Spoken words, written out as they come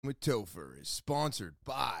with Topher is sponsored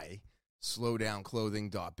by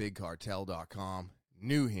slowdownclothing.bigcartel.com,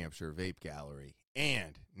 New Hampshire Vape Gallery,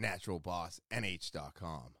 and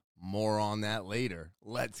naturalbossnh.com. More on that later.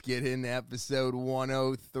 Let's get into episode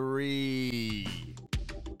 103.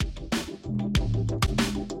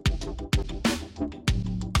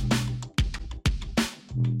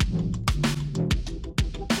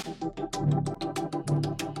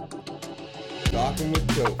 Talking with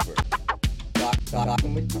Topher.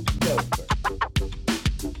 Talking with Topher.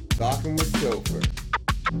 Talking with Topher.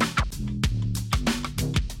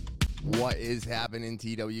 What is happening,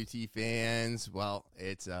 TWT fans? Well,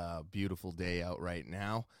 it's a beautiful day out right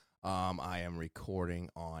now. I am recording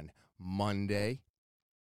on Monday,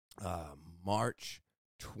 March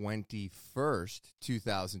 21st,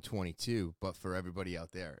 2022. But for everybody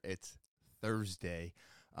out there, it's Thursday,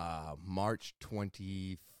 March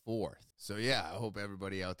 24th. So yeah, I hope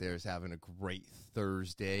everybody out there is having a great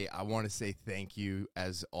Thursday. I want to say thank you,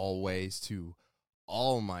 as always, to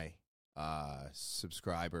all my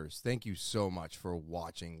subscribers. Thank you so much for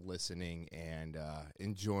watching, listening, and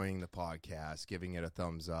enjoying the podcast, giving it a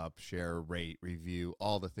thumbs up, share, rate, review,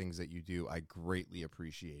 all the things that you do. I greatly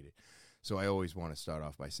appreciate it. So I always want to start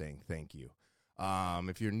off by saying thank you.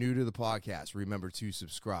 If you're new to the podcast, remember to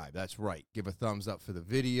subscribe. That's right. Give a thumbs up for the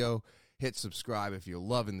video. Hit subscribe if you're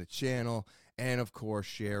loving the channel. And, of course,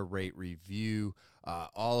 share, rate, review.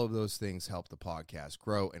 All of those things help the podcast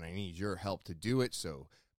grow, and I need your help to do it. So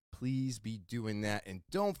please be doing that. And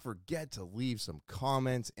don't forget to leave some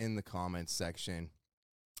comments in the comments section.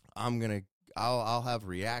 I'll have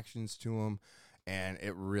reactions to them, and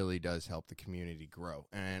it really does help the community grow.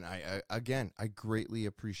 And I greatly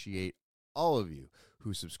appreciate all of you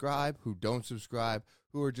who subscribe, who don't subscribe,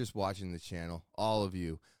 who are just watching the channel. All of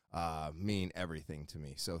you mean everything to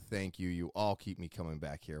me. So thank you. You all keep me coming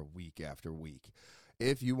back here week after week.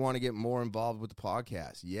 If you want to get more involved with the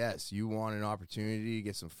podcast, yes, you want an opportunity to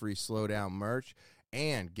get some free Slowdown merch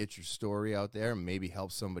and get your story out there and maybe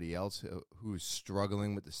help somebody else who's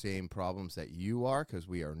struggling with the same problems that you are, because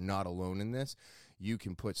we are not alone in this. You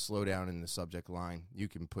can put Slowdown in the subject line. You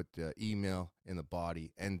can put the email in the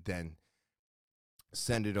body, and then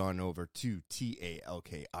send it on over to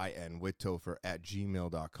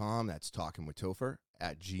talkinwithtopher@gmail.com. That's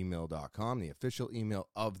talkinwithtopher@gmail.com, the official email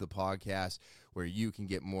of the podcast, where you can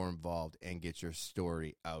get more involved and get your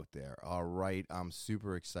story out there. All right, I'm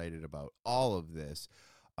super excited about all of this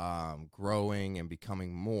growing and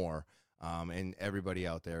becoming more, and everybody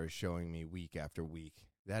out there is showing me week after week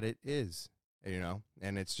that it is, and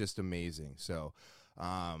it's just amazing. So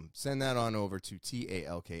send that on over to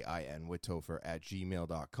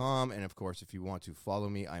talkinwithtopher@gmail.com. And, of course, if you want to follow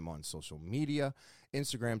me, I'm on social media,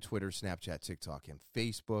 Instagram, Twitter, Snapchat, TikTok, and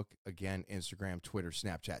Facebook. Again, Instagram, Twitter,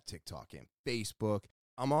 Snapchat, TikTok, and Facebook.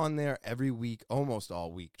 I'm on there every week, almost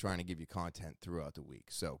all week, trying to give you content throughout the week.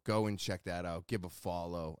 So go and check that out, give a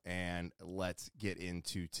follow, and let's get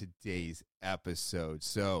into today's episode.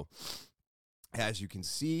 So, as you can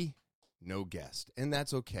see, no guest, and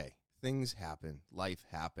that's okay. Things happen, life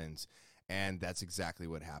happens, and that's exactly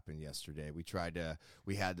what happened yesterday. We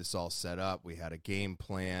had this all set up, we had a game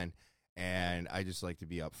plan, and I just like to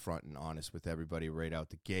be upfront and honest with everybody right out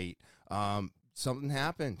the gate. Something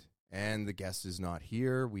happened, and the guest is not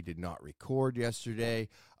here. We did not record yesterday.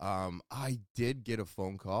 I did get a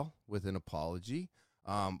phone call with an apology,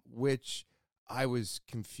 which I was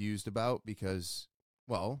confused about because,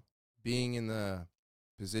 well, being in the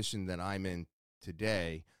position that I'm in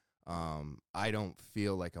today, I don't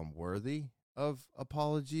feel like I'm worthy of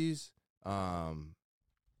apologies. I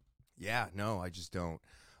just don't.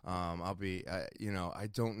 I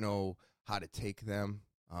don't know how to take them.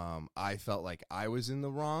 I felt like I was in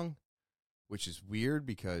the wrong, which is weird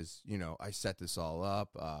because, I set this all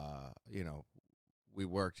up. We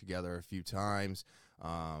worked together a few times,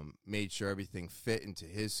 made sure everything fit into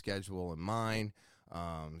his schedule and mine.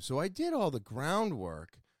 So I did all the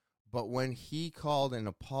groundwork. But when he called and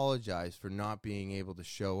apologized for not being able to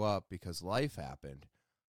show up because life happened,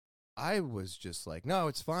 I was just like, no,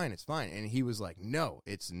 it's fine, it's fine. And he was like, no,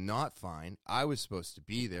 it's not fine. I was supposed to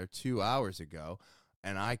be there 2 hours ago,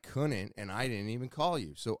 and I couldn't, and I didn't even call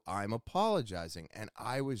you. So I'm apologizing. And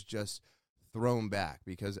I was just thrown back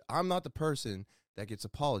because I'm not the person that gets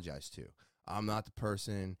apologized to. I'm not the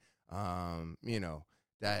person,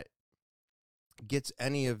 that gets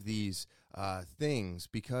any of these things,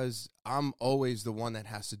 because I'm always the one that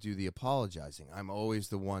has to do the apologizing. I'm always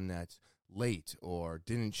the one that's late or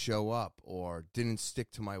didn't show up or didn't stick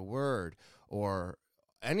to my word or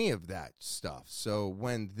any of that stuff. So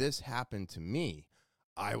when this happened to me,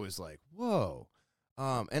 I was like, whoa,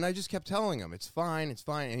 And I just kept telling him, it's fine, it's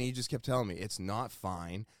fine. And he just kept telling me, it's not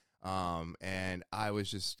fine. And I was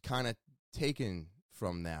just kind of taken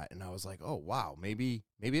from that. And I was like, oh, wow, maybe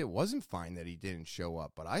it wasn't fine that he didn't show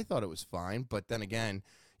up. But I thought it was fine. But then again,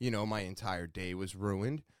 my entire day was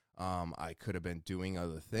ruined. I could have been doing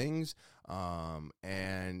other things.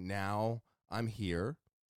 And now I'm here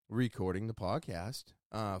recording the podcast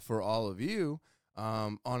for all of you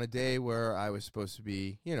on a day where I was supposed to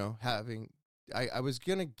be, I was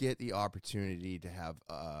going to get the opportunity to have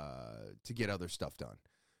to get other stuff done.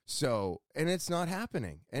 So, and it's not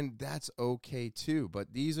happening, and that's okay too.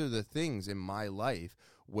 But these are the things in my life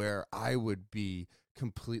where I would be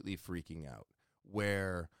completely freaking out,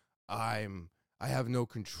 where I have no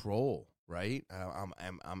control, right?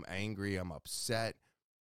 I'm angry, I'm upset.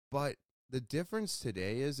 But the difference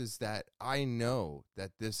today is that I know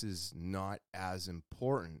that this is not as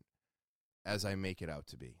important as I make it out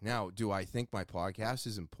to be. Now, do I think my podcast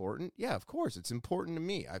is important? Yeah, of course. It's important to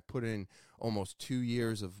me. I put in almost 2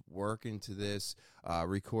 years of work into this,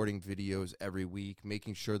 recording videos every week,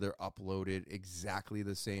 making sure they're uploaded exactly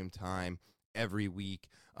the same time every week.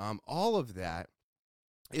 All of that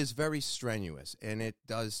is very strenuous, and it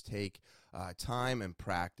does take time and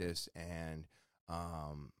practice and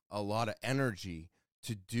a lot of energy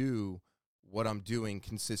to do what I'm doing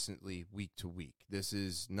consistently week to week. This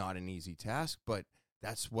is not an easy task, but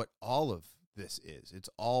that's what all of this is. It's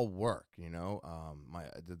all work, the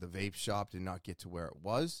vape shop did not get to where it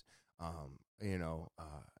was, in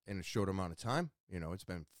a short amount of time. It's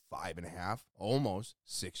been 5.5, almost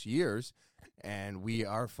 6 years, and we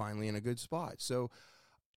are finally in a good spot. So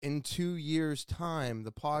in 2 years' time,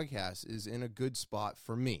 the podcast is in a good spot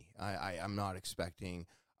for me. I'm not expecting,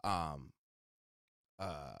 I'm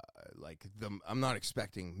not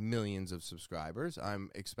expecting millions of subscribers. I'm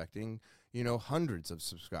expecting, hundreds of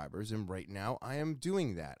subscribers. And right now I am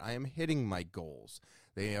doing that. I am hitting my goals.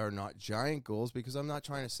 They are not giant goals because I'm not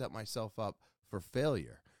trying to set myself up for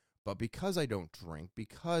failure. But because I don't drink,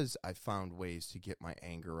 because I found ways to get my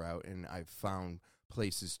anger out, and I've found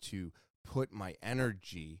places to put my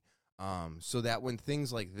energy, so that when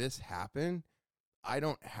things like this happen, I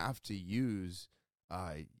don't have to use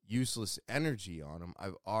useless energy on them.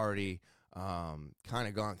 I've already kind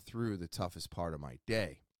of gone through the toughest part of my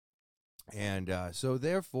day. And so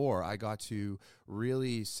therefore, I got to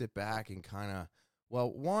really sit back and kind of,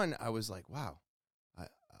 one, I was like, wow,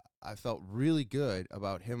 I felt really good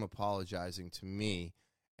about him apologizing to me,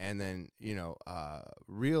 and then,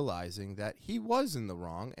 realizing that he was in the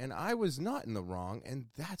wrong and I was not in the wrong, and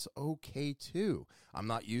that's okay too. I'm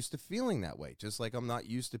not used to feeling that way, just like I'm not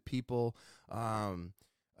used to people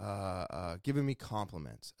giving me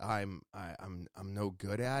compliments. I'm no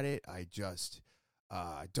good at it. I just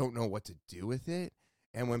don't know what to do with it.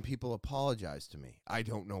 And when people apologize to me, I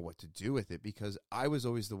don't know what to do with it because I was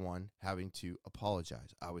always the one having to apologize.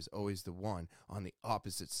 I was always the one on the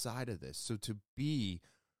opposite side of this. So to be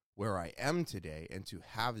where I am today and to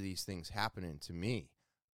have these things happening to me,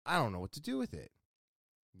 I don't know what to do with it.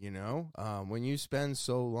 When you spend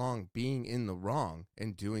so long being in the wrong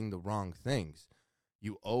and doing the wrong things,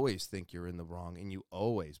 you always think you're in the wrong, and you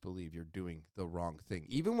always believe you're doing the wrong thing.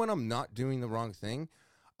 Even when I'm not doing the wrong thing,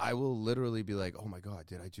 I will literally be like, oh my God,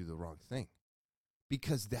 did I do the wrong thing?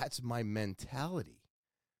 Because that's my mentality.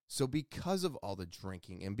 So because of all the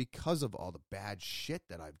drinking and because of all the bad shit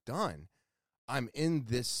that I've done, I'm in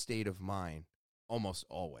this state of mind almost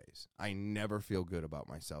always. I never feel good about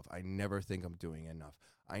myself. I never think I'm doing enough.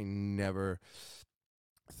 I never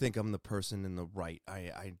think I'm the person in the right.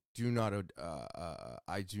 I do not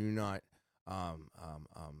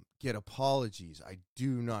get apologies. I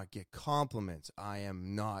do not get compliments. I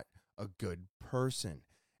am not a good person.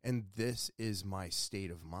 And this is my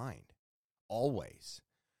state of mind always.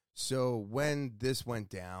 So when this went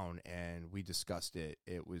down and we discussed it,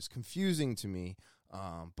 it was confusing to me.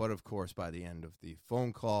 But of course, by the end of the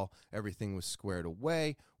phone call, everything was squared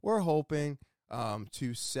away. We're hoping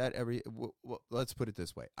to set let's put it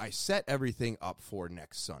this way. I set everything up for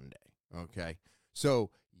next Sunday. Okay.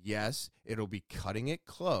 So yes, it'll be cutting it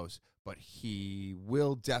close, but he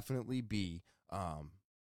will definitely be,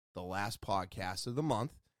 the last podcast of the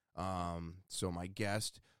month. So my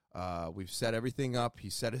guest, we've set everything up. He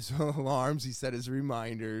set his alarms. He set his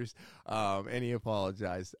reminders, and he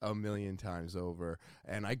apologized a million times over.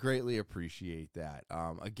 And I greatly appreciate that.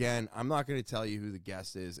 Again, I'm not going to tell you who the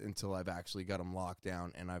guest is until I've actually got them locked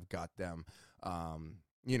down and I've got them,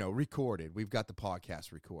 recorded. We've got the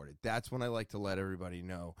podcast recorded. That's when I like to let everybody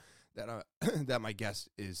know that that my guest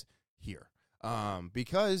is here,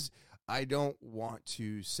 because I don't want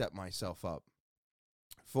to set myself up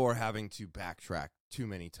for having to backtrack too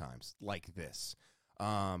many times like this.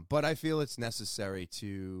 But I feel it's necessary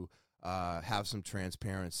to have some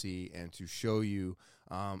transparency and to show you,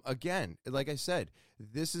 again, like I said,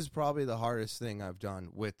 this is probably the hardest thing I've done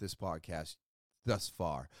with this podcast thus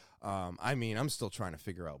far. I mean, I'm still trying to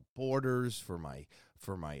figure out borders for my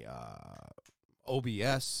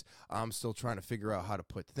OBS. I'm still trying to figure out how to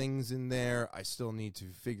put things in there. I still need to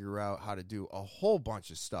figure out how to do a whole bunch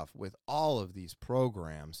of stuff with all of these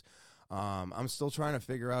programs. I'm still trying to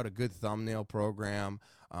figure out a good thumbnail program.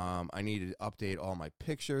 I need to update all my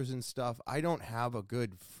pictures and stuff. I don't have a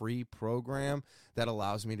good free program that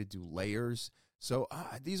allows me to do layers. So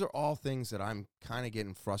these are all things that I'm kind of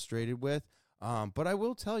getting frustrated with. But I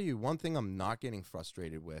will tell you, one thing I'm not getting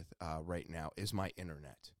frustrated with right now is my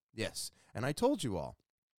internet. Yes, and I told you all,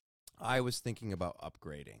 I was thinking about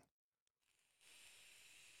upgrading.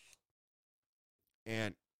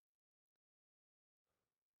 And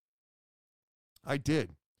I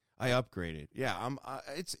did. I upgraded. Yeah,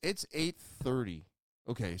 it's 8:30.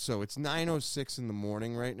 Okay, so it's 9:06 in the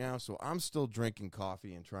morning right now, so I'm still drinking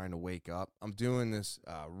coffee and trying to wake up. I'm doing this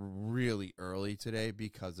really early today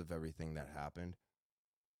because of everything that happened.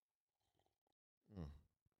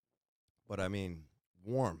 But I mean,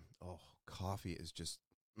 warm. Oh, coffee is just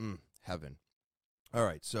heaven. All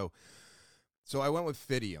right, so I went with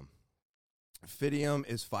Fidium. Fidium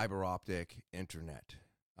is fiber optic internet.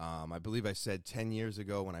 I believe I said 10 years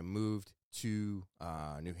ago when I moved to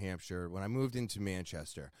New Hampshire, when I moved into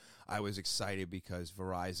Manchester, I was excited because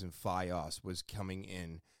Verizon Fios was coming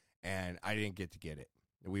in, and I didn't get it.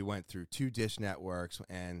 We went through 2 dish networks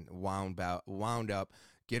and wound up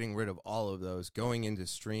getting rid of all of those, going into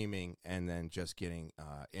streaming, and then just getting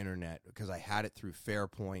internet because I had it through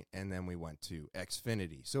Fairpoint, and then we went to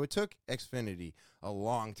Xfinity. So it took Xfinity a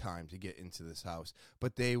long time to get into this house,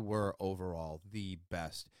 but they were overall the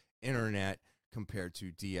best internet compared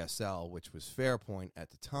to DSL, which was Fairpoint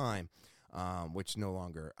at the time, which no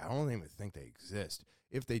longer, I don't even think they exist.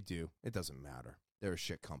 If they do, it doesn't matter. They're a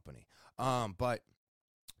shit company.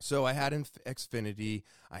 So I had Xfinity.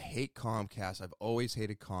 I hate Comcast. I've always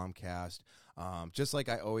hated Comcast, just like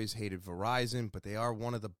I always hated Verizon, but they are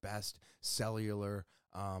one of the best cellular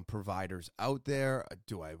providers out there.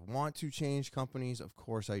 Do I want to change companies? Of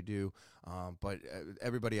course I do. But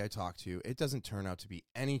everybody I talk to, it doesn't turn out to be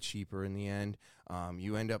any cheaper in the end.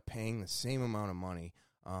 You end up paying the same amount of money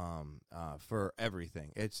for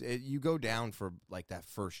everything. You go down for like that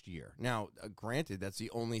first year. Now, granted, that's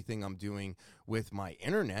the only thing I'm doing with my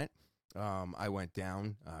internet. I went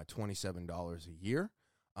down $27 a year.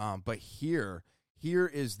 But here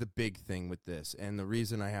is the big thing with this. And the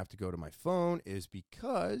reason I have to go to my phone is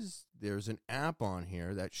because there's an app on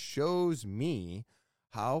here that shows me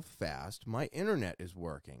how fast my internet is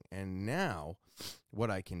working. And now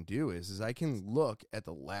what I can do is I can look at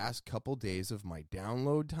the last couple days of my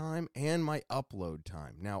download time and my upload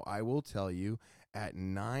time. Now, I will tell you at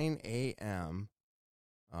 9 a.m.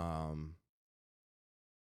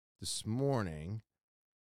 This morning,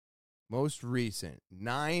 most recent,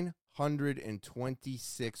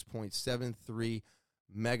 926.73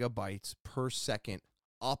 megabytes per second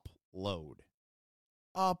upload.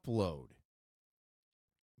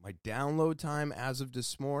 My download time as of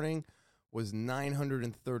this morning was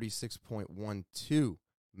 936.12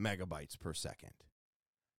 megabytes per second.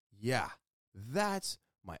 Yeah, that's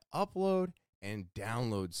my upload and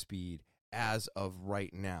download speed as of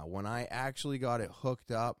right now. When I actually got it hooked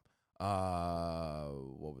up,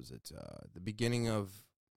 what was it? The beginning of,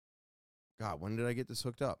 God, when did I get this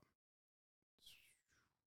hooked up? I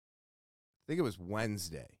think it was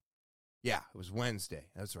Wednesday. Yeah, it was Wednesday.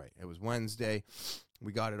 That's right. It was Wednesday.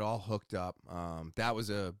 We got it all hooked up. That was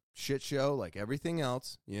a shit show like everything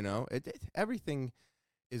else. You know, everything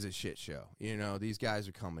is a shit show. You know, these guys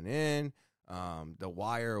are coming in. The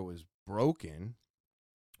wire was broken,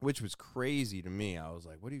 which was crazy to me. I was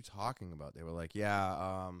like, what are you talking about? They were like,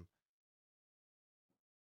 yeah,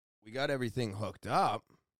 we got everything hooked up.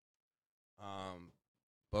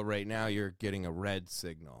 But right now you're getting a red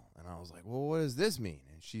signal. And I was like, well, what does this mean?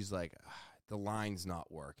 And she's like, the line's not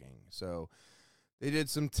working. So they did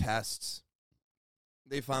some tests.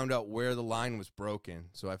 They found out where the line was broken.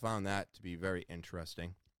 So I found that to be very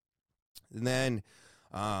interesting. And then,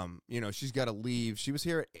 she's got to leave. She was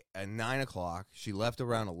here at 9 o'clock. She left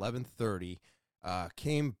around 11:30,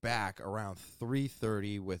 came back around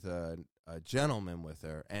 3:30 with a gentleman with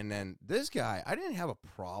her. And then this guy, I didn't have a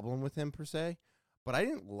problem with him per se, but I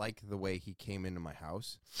didn't like the way he came into my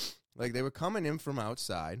house. Like, they were coming in from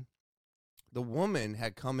outside. The woman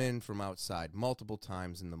had come in from outside multiple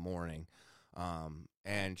times in the morning,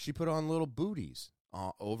 and she put on little booties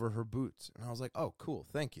over her boots. And I was like, oh, cool,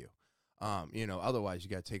 thank you. Otherwise you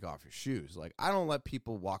got to take off your shoes. Like, I don't let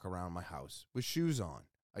people walk around my house with shoes on.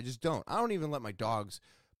 I just don't. I don't even let my dogs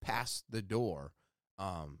pass the door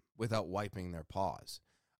without wiping their paws.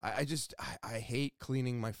 I hate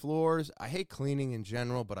cleaning my floors. I hate cleaning in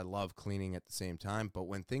general, but I love cleaning at the same time. But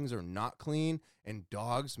when things are not clean and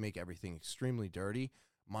dogs make everything extremely dirty,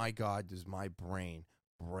 my God, does my brain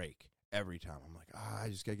break every time. I'm like, I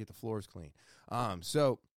just got to get the floors clean.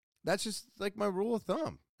 So that's just like my rule of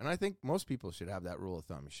thumb. And I think most people should have that rule of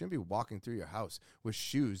thumb. You shouldn't be walking through your house with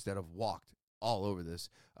shoes that have walked all over this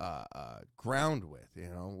ground with.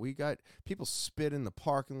 We got people spit in the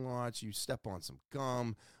parking lots. You step on some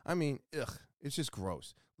gum. I mean, it's just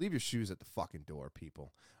gross. Leave your shoes at the fucking door,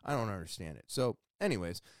 people. I don't understand it. So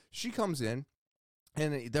anyways, she comes in,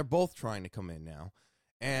 and they're both trying to come in now.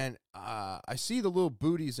 And I see the little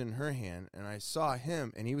booties in her hand, and I saw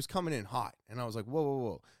him, and he was coming in hot. And I was like, whoa, whoa,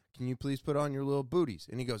 whoa. Can you please put on your little booties?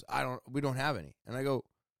 And he goes, we don't have any. And I go,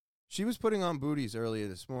 she was putting on booties earlier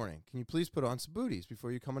this morning. Can you please put on some booties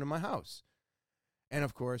before you come into my house? And,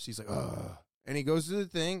 of course, he's like, ugh. And he goes to the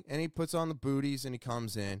thing, and he puts on the booties, and he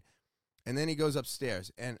comes in. And then he goes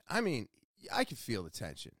upstairs. And, I mean, I could feel the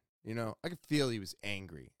tension. I could feel he was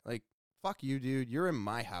angry. Like, fuck you, dude. You're in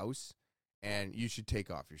my house, and you should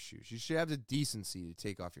take off your shoes. You should have the decency to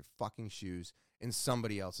take off your fucking shoes in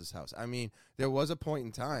somebody else's house. I mean, there was a point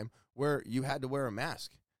in time where you had to wear a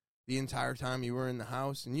mask the entire time you were in the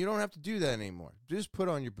house, and you don't have to do that anymore. Just put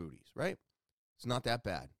on your booties, right? It's not that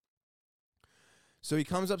bad. So he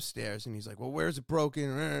comes upstairs, and he's like, well, where's it broken?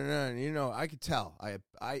 And, I could tell.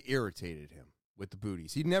 I irritated him with the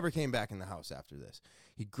booties. He never came back in the house after this.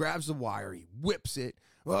 He grabs the wire, he whips it,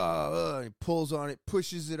 he pulls on it,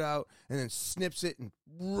 pushes it out, and then snips it and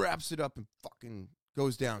wraps it up and fucking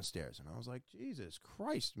goes downstairs. And I was like, Jesus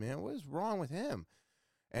Christ, man, what is wrong with him?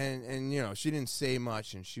 And she didn't say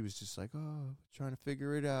much, and she was just like, trying to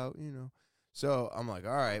figure it out, So I'm like,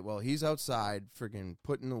 all right, well, he's outside freaking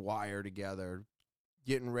putting the wire together,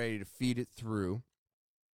 getting ready to feed it through.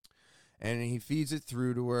 And he feeds it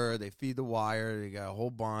through to her. They feed the wire. They got a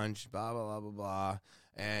whole bunch, blah, blah, blah, blah, blah.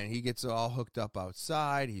 And he gets all hooked up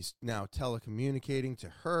outside. He's now telecommunicating to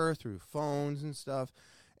her through phones and stuff.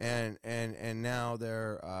 And now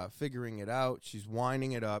they're figuring it out. She's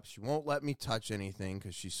winding it up. She won't let me touch anything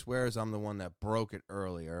because she swears I'm the one that broke it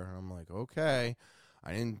earlier. And I'm like, okay,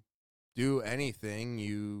 I didn't do anything.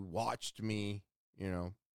 You watched me,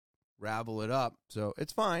 ravel it up. So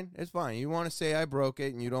it's fine. It's fine. You want to say I broke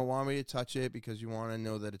it and you don't want me to touch it because you want to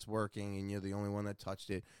know that it's working and you're the only one that touched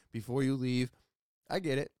it before you leave. I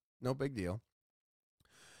get it. No big deal.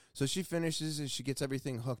 So she finishes and she gets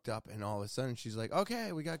everything hooked up, and all of a sudden she's like,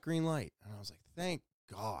 okay, we got green light. And I was like, thank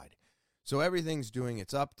God. So everything's doing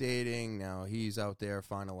its updating. Now he's out there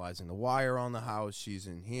finalizing the wire on the house. She's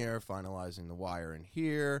in here finalizing the wire in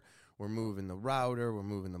here. We're moving the router. We're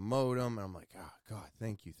moving the modem. And I'm like, oh, God,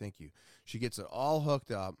 thank you, thank you. She gets it all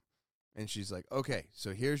hooked up, and she's like, okay,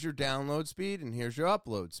 so here's your download speed, and here's your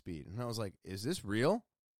upload speed. And I was like, is this real?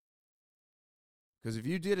 Because if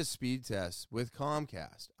you did a speed test with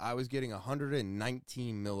Comcast, I was getting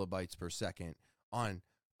 119 millibytes per second on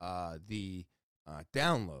the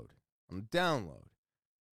download. On the download.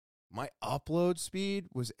 My upload speed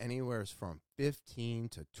was anywhere from 15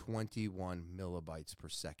 to 21 millibytes per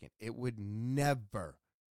second. It would never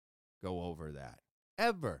go over that.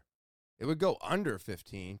 Ever. It would go under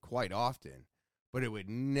 15 quite often, but it would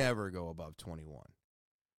never go above 21.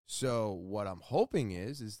 So what I'm hoping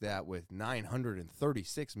is that with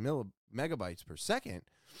 936 megabytes per second,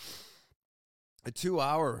 a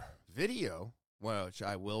 2-hour video, which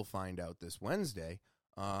I will find out this Wednesday,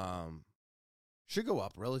 should go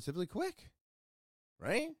up relatively quick,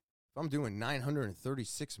 right? If I'm doing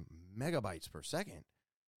 936 megabytes per second,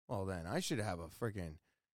 well, then I should have a freaking,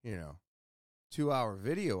 2-hour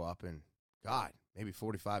video up in, God, maybe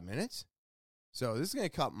 45 minutes. So this is going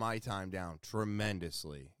to cut my time down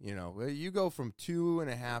tremendously. You go from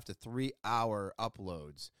 2.5 to 3 hour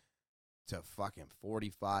uploads to fucking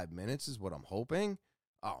 45 minutes is what I'm hoping.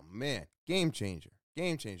 Oh, man. Game changer.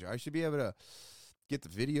 Game changer. I should be able to get the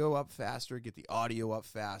video up faster, get the audio up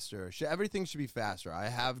faster. Everything should be faster. I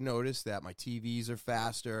have noticed that my TVs are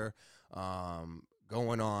faster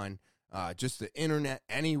going on. Just the internet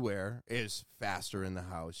anywhere is faster in the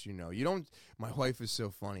house. My wife is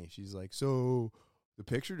so funny. She's like, so the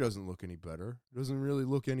picture doesn't look any better. It doesn't really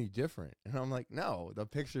look any different. And I'm like, no, the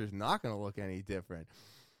picture is not going to look any different.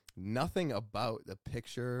 Nothing about the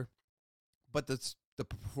picture, but the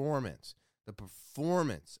performance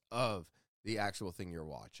of the actual thing you're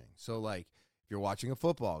watching. So like, if you're watching a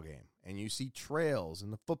football game and you see trails in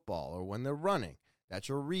the football or when they're running, that's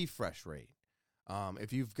your refresh rate.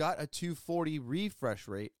 If you've got a 240 refresh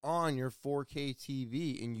rate on your 4K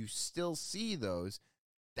TV and you still see those,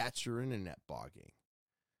 that's your internet bogging.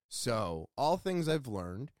 So all things I've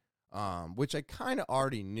learned, which I kind of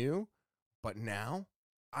already knew, but now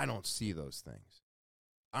I don't see those things.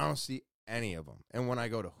 I don't see any of them. And when I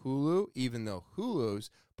go to Hulu, even though Hulu's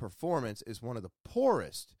performance is one of the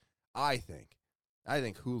poorest, I think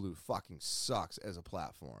Hulu fucking sucks as a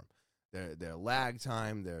platform. Their lag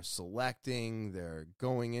time, their selecting, their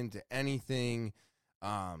going into anything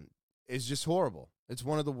is just horrible. It's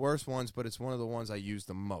one of the worst ones, but it's one of the ones I use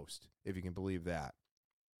the most, if you can believe that.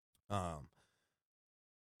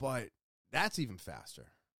 But that's even faster.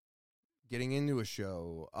 Getting into a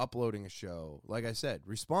show, uploading a show, like I said,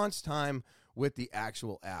 response time with the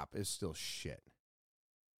actual app is still shit.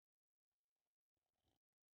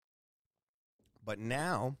 But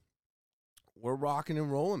now, we're rocking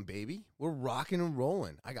and rolling, baby. We're rocking and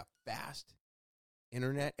rolling. I got fast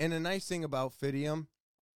internet. And the nice thing about Fidium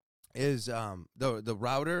is the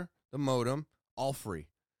router, the modem, all free.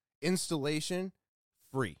 Installation,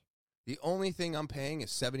 free. The only thing I'm paying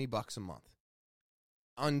is $70 a month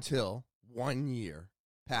until 1 year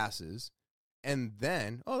passes. And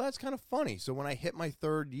then, that's kind of funny. So when I hit my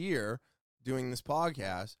third year doing this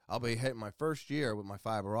podcast, I'll be hitting my first year with my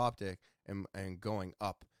fiber optic and going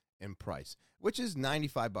up in price, which is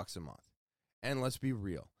 $95 a month. And let's be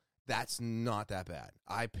real, that's not that bad.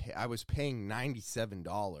 I was paying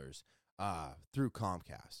 $97 through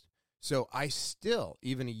Comcast. So I still,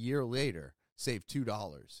 even a year later, saved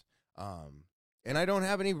 $2. And I don't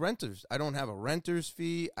have any renters. I don't have a renter's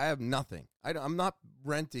fee. I have nothing. I'm not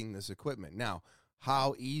renting this equipment. Now,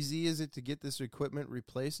 how easy is it to get this equipment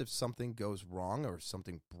replaced if something goes wrong or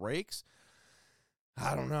something breaks?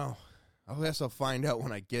 I don't know. I guess I'll find out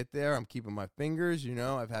when I get there. I'm keeping my fingers.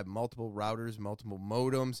 I've had multiple routers, multiple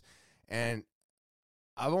modems, and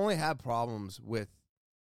I've only had problems with,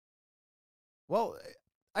 I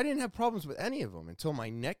didn't have problems with any of them until my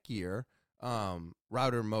Netgear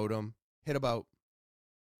router modem hit about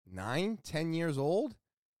 9-10 years old,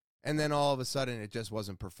 and then all of a sudden it just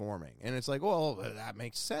wasn't performing. And it's like, well, that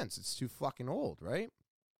makes sense. It's too fucking old, right?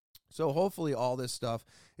 So hopefully all this stuff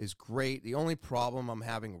is great. The only problem I'm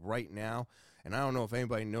having right now, and I don't know if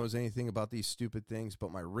anybody knows anything about these stupid things, but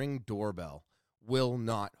my Ring doorbell will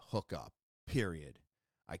not hook up, period.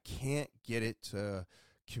 I can't get it to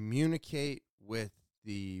communicate with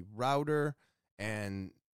the router,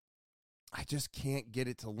 and I just can't get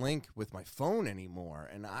it to link with my phone anymore.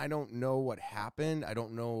 And I don't know what happened. I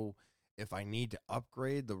don't know if I need to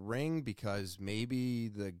upgrade the Ring because maybe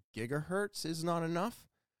the gigahertz is not enough.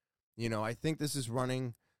 I think this is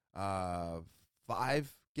running 5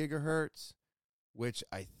 gigahertz, which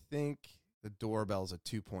I think the doorbell's at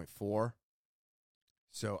 2.4.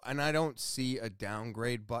 So, and I don't see a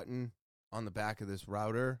downgrade button on the back of this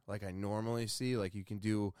router like I normally see. Like you can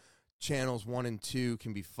do channels 1 and 2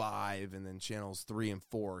 can be 5, and then channels 3 and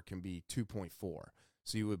 4 can be 2.4.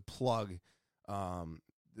 So you would plug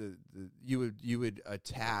you would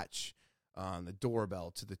attach the doorbell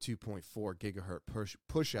to the 2.4 gigahertz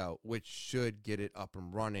push out, which should get it up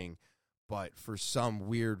and running. But for some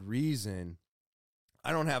weird reason,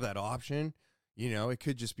 I don't have that option. It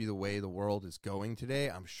could just be the way the world is going today.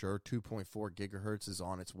 I'm sure 2.4 gigahertz is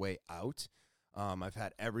on its way out. I've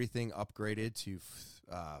had everything upgraded to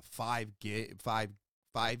 5G.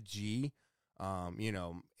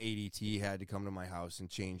 ADT had to come to my house and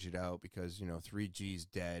change it out because 3G's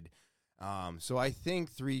dead. So I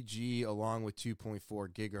think 3G along with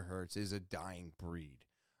 2.4 gigahertz is a dying breed.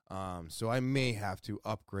 So I may have to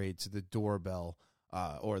upgrade to the doorbell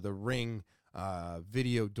or the Ring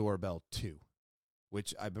Video Doorbell 2,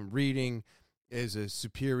 which I've been reading is a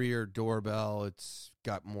superior doorbell. It's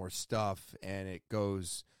got more stuff, and it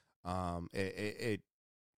goes,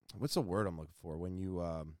 what's the word I'm looking for? When you,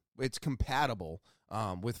 it's compatible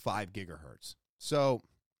with 5 gigahertz. So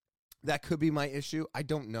that could be my issue. I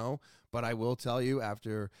don't know, but I will tell you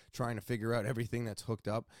after trying to figure out everything that's hooked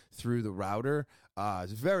up through the router,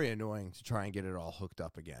 it's very annoying to try and get it all hooked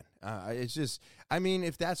up again. It's just,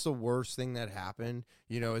 if that's the worst thing that happened,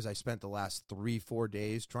 as I spent the last 3-4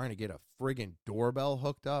 days trying to get a friggin' doorbell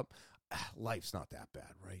hooked up, life's not that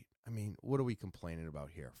bad, right? What are we complaining about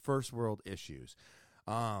here? First world issues.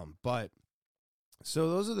 But so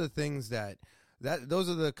those are the things those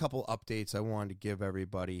are the couple updates I wanted to give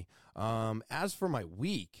everybody. As for my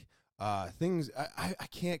week, things, I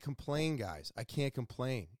can't complain, guys. I can't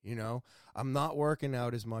complain. I'm not working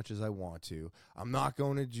out as much as I want to. I'm not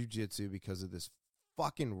going to jiu-jitsu because of this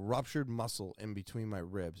fucking ruptured muscle in between my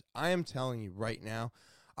ribs. I am telling you right now,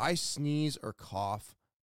 I sneeze or cough,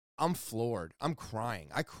 I'm floored. I'm crying.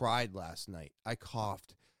 I cried last night. I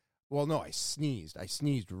coughed. Well, no, I sneezed. I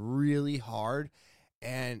sneezed really hard,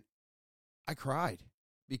 and I cried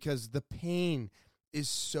because the pain is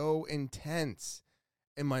so intense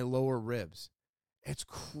in my lower ribs. It's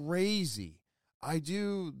crazy. I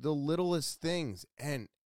do the littlest things, and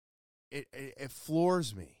it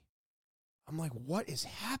floors me. I'm like, what is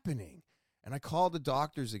happening? And I called the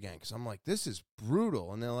doctors again because I'm like, this is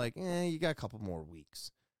brutal. And they're like, you got a couple more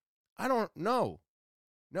weeks. I don't know.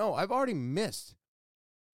 No, I've already missed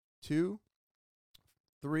 2,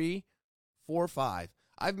 3, 4, 5.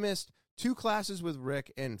 I've missed 2 classes with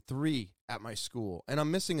Rick and 3 at my school. And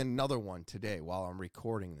I'm missing another one today while I'm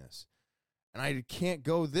recording this. And I can't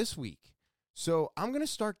go this week. So I'm going to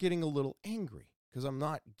start getting a little angry because I'm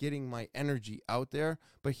not getting my energy out there.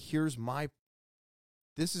 But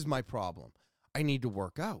this is my problem. I need to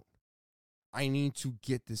work out. I need to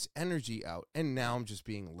get this energy out. And now I'm just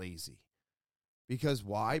being lazy. Because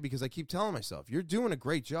why? Because I keep telling myself, you're doing a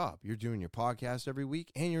great job. You're doing your podcast every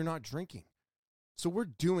week and you're not drinking. So we're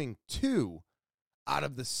doing 2 out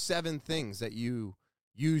of the 7 things that you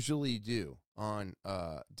usually do on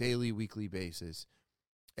a daily, weekly basis.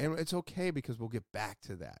 And it's okay because we'll get back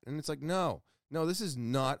to that. And it's like, no, this is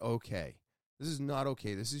not okay. This is not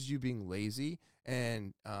okay. This is you being lazy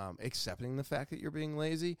and accepting the fact that you're being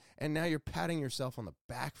lazy. And now you're patting yourself on the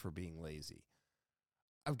back for being lazy.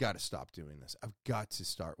 I've got to stop doing this. I've got to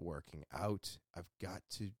start working out. I've got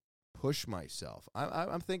to push myself.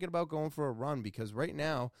 I'm thinking about going for a run because right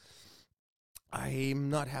now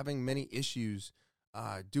I'm not having many issues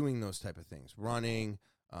doing those type of things. Running,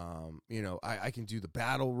 I can do the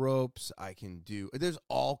battle ropes. There's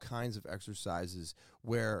all kinds of exercises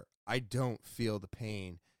where I don't feel the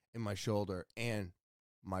pain in my shoulder and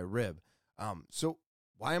my rib. So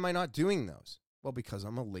why am I not doing those? Well, because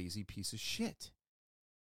I'm a lazy piece of shit.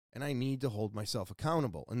 And I need to hold myself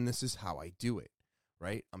accountable. And this is how I do it,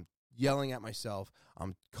 right? I'm yelling at myself.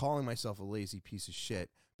 I'm calling myself a lazy piece of shit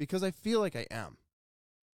because I feel like I am.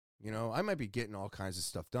 I might be getting all kinds of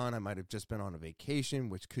stuff done. I might have just been on a vacation,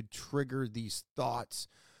 which could trigger these thoughts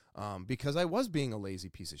because I was being a lazy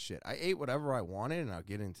piece of shit. I ate whatever I wanted, and I'll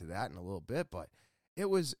get into that in a little bit. But it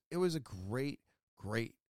was a great,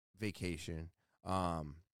 great vacation.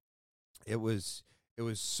 It was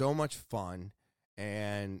so much fun.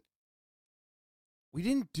 And we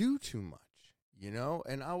didn't do too much,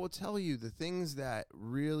 and I will tell you the things that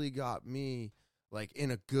really got me like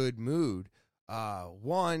in a good mood.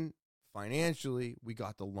 One, financially, we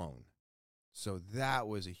got the loan. So that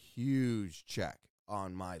was a huge check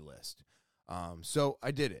on my list. So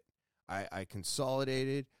I did it. I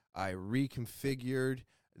consolidated, I reconfigured,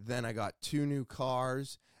 then I got 2 new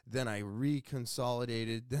cars, then I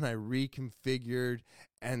reconsolidated, then I reconfigured,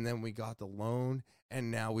 and then we got the loan,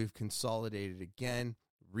 and now we've consolidated again,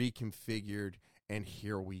 reconfigured, and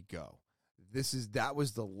here we go. That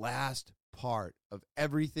was the last part of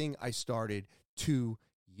everything I started 2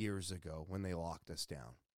 years ago when they locked us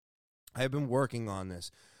down. I have been working on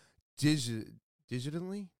this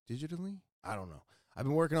digitally? I don't know. I've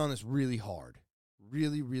been working on this really hard,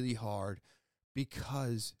 really, really hard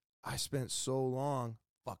because I spent so long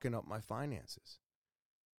fucking up my finances.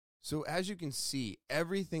 So as you can see,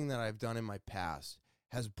 everything that I've done in my past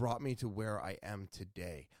has brought me to where I am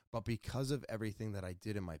today. But because of everything that I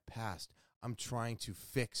did in my past, I'm trying to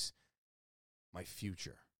fix my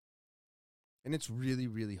future. And it's really,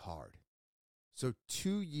 really hard. So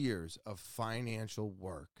 2 years of financial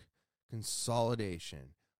work,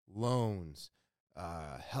 consolidation, loans,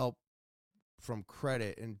 help from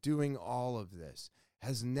credit, and doing all of this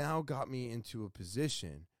has now got me into a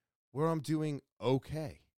position where I'm doing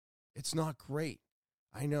okay. It's not great.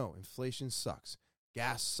 I know inflation sucks.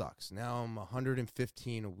 Gas sucks. Now I'm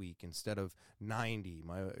 $115 a week instead of 90.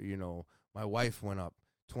 My wife went up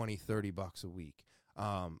 $20-$30 a week.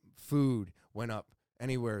 Food went up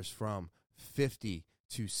anywhere from $50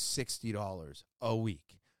 to $60 a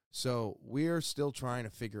week. So we're still trying to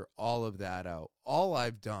figure all of that out. All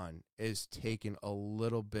I've done is taken a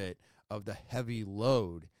little bit of the heavy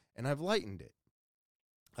load and I've lightened it.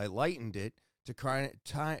 I lightened it to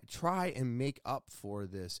try and make up for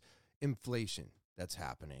this inflation that's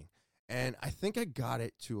happening. And I think I got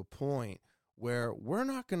it to a point where we're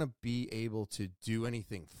not going to be able to do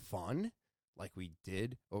anything fun like we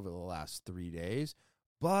did over the last 3 days,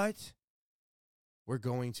 but we're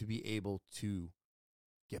going to be able to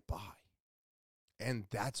get by. And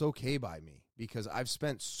that's okay by me because I've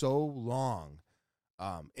spent so long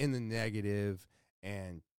in the negative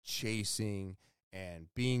and chasing and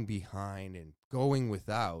being behind and going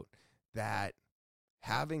without, that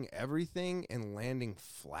having everything and landing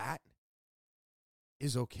flat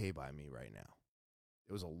is okay by me right now.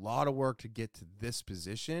 It was a lot of work to get to this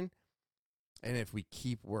position. And if we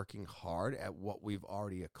keep working hard at what we've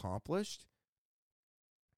already accomplished,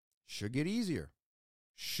 should get easier.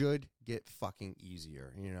 Should get fucking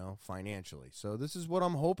easier, financially. So this is what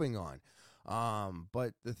I'm hoping on.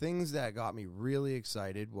 But the things that got me really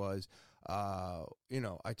excited was, I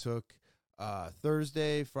took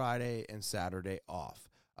Thursday, Friday, and Saturday off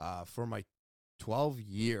for my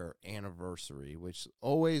 12-year anniversary, which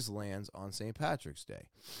always lands on St. Patrick's Day.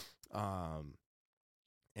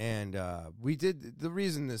 We did, the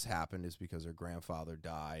reason this happened is because her grandfather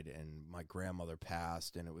died and my grandmother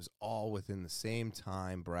passed, and it was all within the same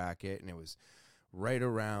time bracket, and it was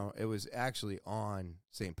it was actually on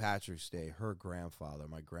St. Patrick's Day. Her grandfather,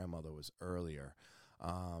 my grandmother, was earlier.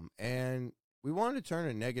 And we wanted to turn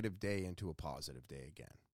a negative day into a positive day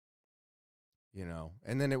again.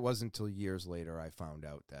 And then it wasn't until years later I found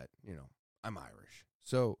out that, I'm Irish.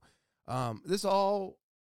 So this all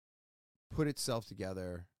put itself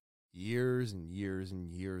together years and years and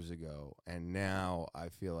years ago, and now I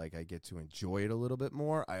feel like I get to enjoy it a little bit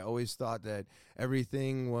more. I always thought that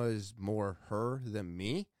everything was more her than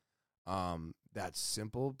me. That's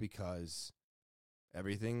simple because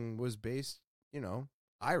everything was based,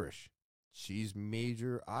 Irish. She's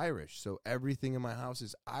major Irish, so everything in my house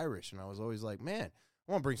is Irish, and I was always like, man,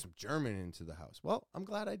 I want to bring some German into the house. Well, I'm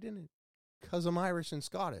glad I didn't, because I'm Irish and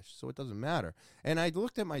Scottish, so it doesn't matter. And I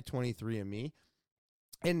looked at my 23andMe,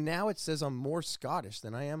 and now it says I'm more Scottish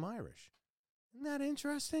than I am Irish. Isn't that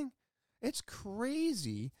interesting? It's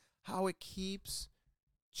crazy how it keeps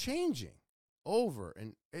changing over,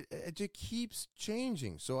 and it just keeps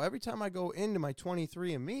changing. So every time I go into my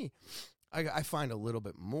 23andMe, I find a little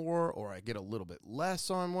bit more, or I get a little bit less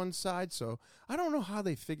on one side. So I don't know how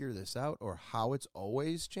they figure this out or how it's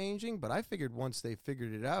always changing, but I figured once they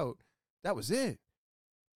figured it out, that was it.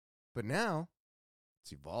 But now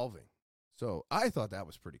it's evolving. So I thought that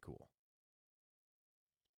was pretty cool.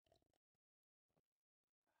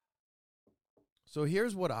 So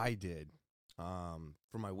here's what I did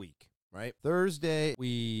for my week, right? Thursday,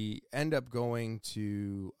 we end up going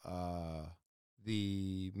to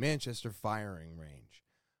the Manchester firing range.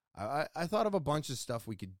 I thought of a bunch of stuff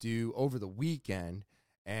we could do over the weekend,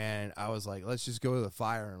 and I was like, let's just go to the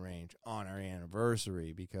firing range on our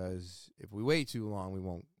anniversary, because if we wait too long, we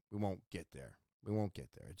won't get there. We won't get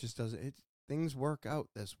there. It just doesn't. Things work out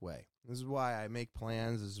this way. This is why I make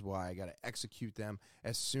plans. This is why I got to execute them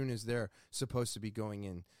as soon as they're supposed to be going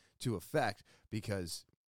into effect, because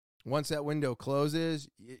once that window closes,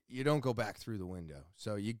 you don't go back through the window.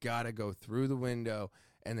 So you got to go through the window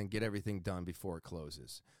and then get everything done before it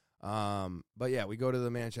closes. But yeah, we go to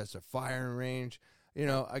the Manchester firing range.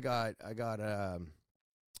 I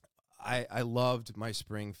loved my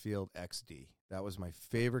Springfield XD. That was my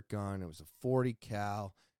favorite gun. It was a 40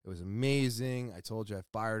 cal. It was amazing. I told you I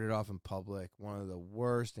fired it off in public. One of the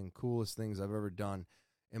worst and coolest things I've ever done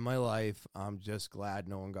in my life. I'm just glad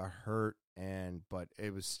no one got hurt, but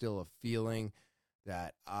it was still a feeling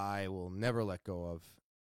that I will never let go of,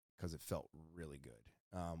 because it felt really good.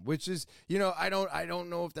 Which is, I don't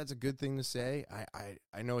know if that's a good thing to say.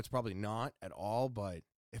 I know it's probably not at all, but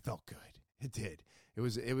it felt good. It did. It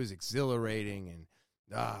was exhilarating and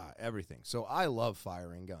everything. So I love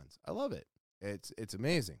firing guns. I love it. It's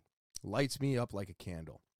amazing. Lights me up like a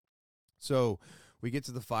candle. So we get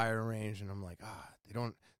to the firing range, and I'm like,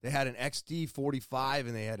 they had an XD 45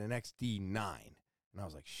 and they had an XD 9. And I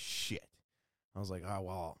was like, shit. I was like,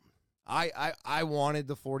 well, I wanted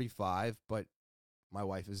the 45, but my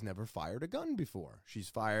wife has never fired a gun before. She's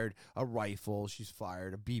fired a rifle. She's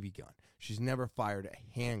fired a BB gun. She's never fired a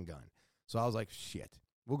handgun. So I was like, shit,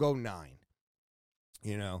 we'll go 9,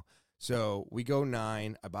 So we go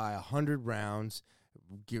 9. I buy 100 rounds,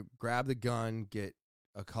 grab the gun, get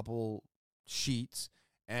a couple sheets,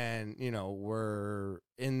 and, we're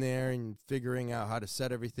in there and figuring out how to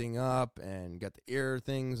set everything up and got the ear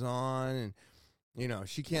things on. And,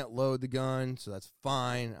 she can't load the gun, so that's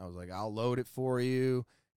fine. I was like, I'll load it for you,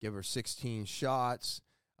 give her 16 shots.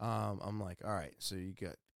 I'm like, all right, so you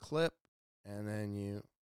get clip, and then you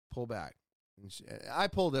pull back. And I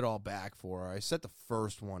pulled it all back for her. I set the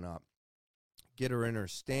first one up, get her in her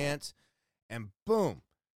stance, and boom,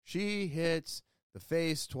 she hits the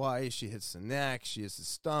face twice. She hits the neck. She hits the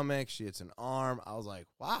stomach. She hits an arm. I was like,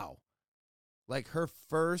 wow. Like, her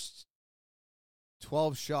first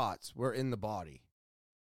 12 shots were in the body.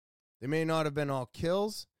 They may not have been all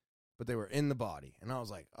kills, but they were in the body. And I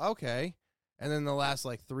was like, okay. And then the last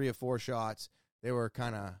 3 or 4 shots, They were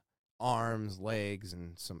kind of arms, legs,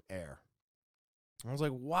 and some air. I was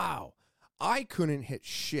like, wow, I couldn't hit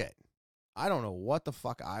shit. I don't know what the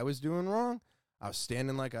fuck I was doing wrong. I was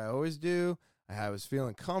standing like I always do. I was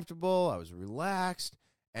feeling comfortable. I was relaxed.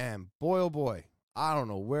 And boy, oh boy, I don't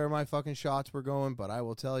know where my fucking shots were going, but I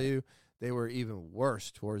will tell you, they were even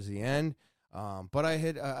worse towards the end. But I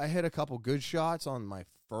hit a couple good shots on my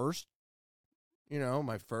first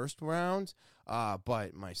rounds.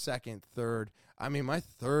 But my second, third, my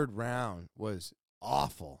third round was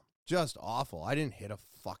awful, just awful. I didn't hit a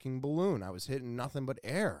fucking balloon. I was hitting nothing but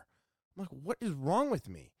air. I'm like, what is wrong with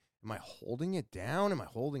me? Am I holding it down? Am I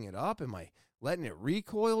holding it up? Am I letting it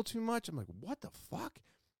recoil too much? I'm like, what the fuck?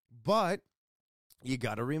 But you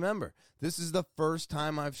got to remember, this is the first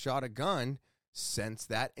time I've shot a gun since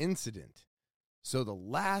that incident. So the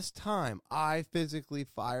last time I physically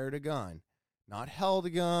fired a gun, not held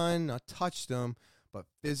a gun, not touched them, but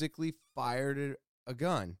physically fired a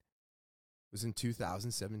gun, was in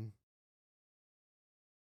 2007.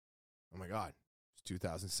 Oh my God, it's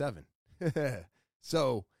 2007.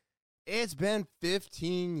 So it's been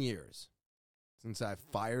 15 years since I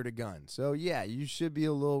fired a gun. So yeah, you should be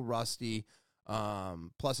a little rusty.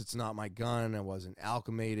 Plus it's not my gun. I wasn't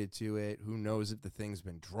acclimated to it. Who knows if the thing's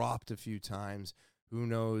been dropped a few times? Who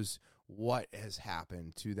knows what has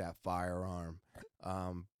happened to that firearm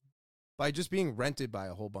by just being rented by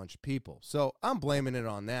a whole bunch of people. So I'm blaming it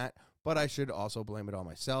on that, but I should also blame it on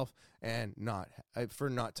myself and for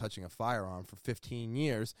not touching a firearm for 15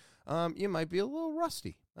 years. You might be a little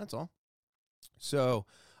rusty. That's all. So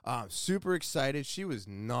super excited. She was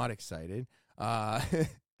not excited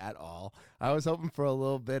at all. I was hoping for a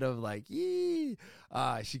little bit of like, yee.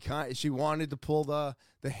 She wanted to pull the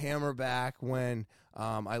hammer back when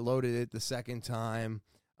I loaded it the second time.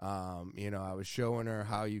 I was showing her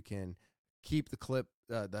how you can keep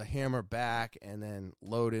the hammer back and then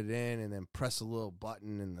load it in and then press a little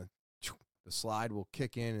button and the slide will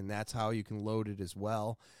kick in, and that's how you can load it as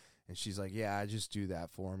well. And she's like, yeah, just do that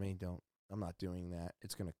for me. I'm not doing that.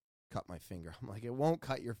 It's going to cut my finger. I'm like, it won't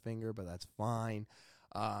cut your finger, but that's fine.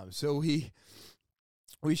 So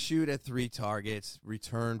we shoot at 3 targets,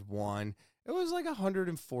 returned 1. It was like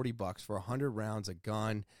 $140 for 100 rounds of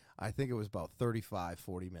gun. I think it was about 40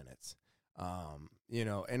 minutes.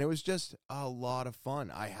 And it was just a lot of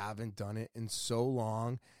fun. I haven't done it in so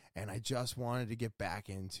long, and I just wanted to get back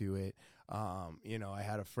into it. I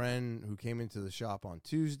had a friend who came into the shop on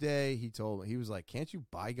Tuesday. He was like, can't you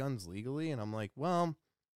buy guns legally? And I'm like, well,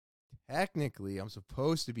 technically I'm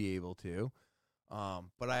supposed to be able to,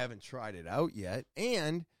 but I haven't tried it out yet.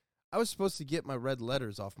 And I was supposed to get my red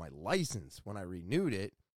letters off my license when I renewed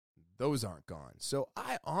it. Those aren't gone. So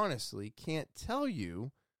I honestly can't tell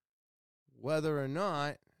you whether or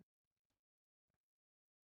not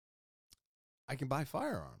I can buy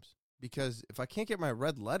firearms. Because if I can't get my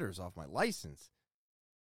red letters off my license,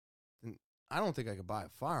 then I don't think I could buy a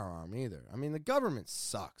firearm either. I mean, the government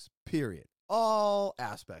sucks, period. All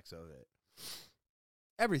aspects of it.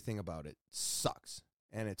 Everything about it sucks.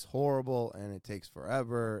 And it's horrible, and it takes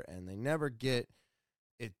forever, and they never get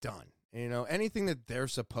it done. Anything that they're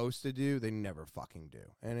supposed to do, they never fucking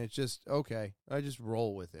do. And it's just, okay, I just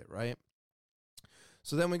roll with it, right?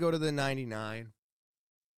 So then we go to the 99.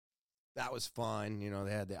 That was fun.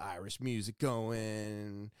 They had the Irish music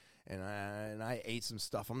going, and I ate some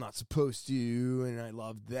stuff I'm not supposed to, and I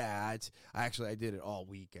loved that. I did it all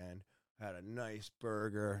weekend. I had a nice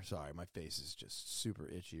burger. Sorry, my face is just super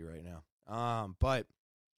itchy right now. But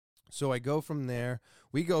so I go from there.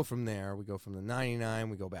 We go from the 99.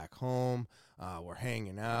 We go back home. We're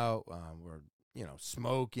hanging out. We're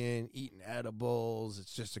smoking, eating edibles.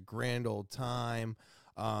 It's just a grand old time.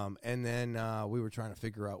 And then we were trying to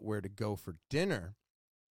figure out where to go for dinner.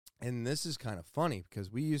 And this is kind of funny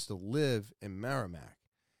because we used to live in Merrimack,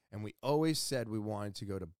 and we always said we wanted to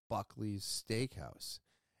go to Buckley's Steakhouse.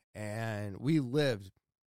 And we lived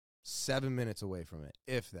 7 minutes away from it,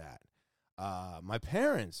 if that. My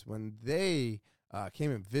parents, when they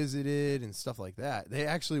came and visited and stuff like that, they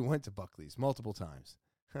actually went to Buckley's multiple times.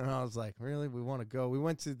 And I was like, really? We want to go? We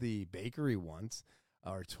went to the bakery once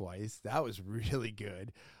or twice. That was really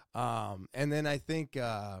good. And then I think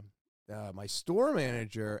my store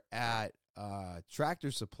manager at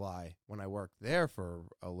Tractor Supply, when I worked there for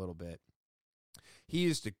a little bit, he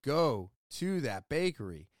used to go to that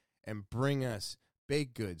bakery and bring us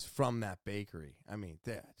baked goods from that bakery. I mean,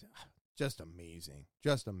 just amazing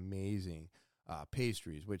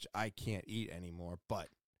pastries, which I can't eat anymore. But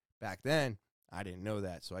back then, I didn't know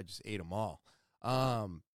that, so I just ate them all.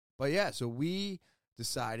 But yeah, so we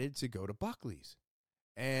decided to go to Buckley's,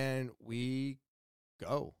 and we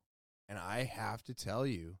go. And I have to tell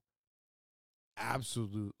you,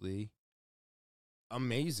 absolutely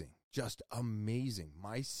amazing. Just amazing.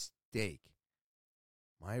 My steak,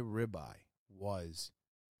 my ribeye was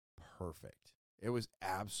perfect. It was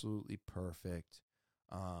absolutely perfect.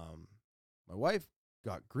 My wife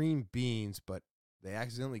got green beans, but they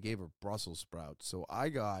accidentally gave her Brussels sprouts. So I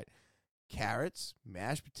got carrots,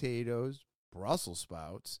 mashed potatoes, Brussels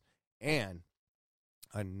sprouts, and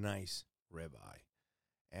a nice ribeye.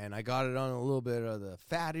 And I got it on a little bit of the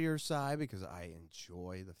fattier side because I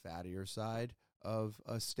enjoy the fattier side of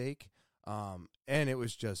a steak. And it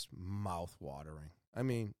was just mouth-watering. I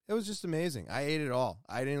mean, it was just amazing. I ate it all.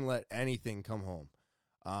 I didn't let anything come home.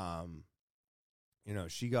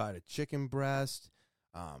 She got a chicken breast.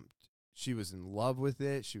 She was in love with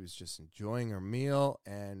it. She was just enjoying her meal.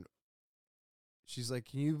 And she's like,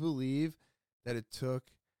 can you believe that it took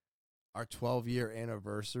our 12-year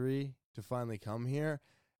anniversary to finally come here?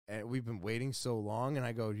 And we've been waiting so long. And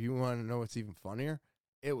I go, do you want to know what's even funnier?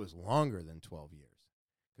 It was longer than 12 years.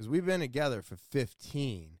 Because we've been together for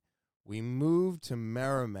 15. We moved to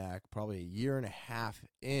Merrimack probably a year and a half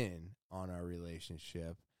in on our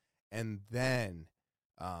relationship. And then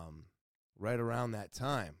right around that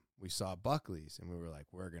time, we saw Buckley's. And we were like,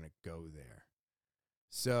 we're going to go there.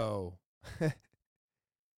 So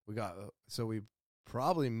we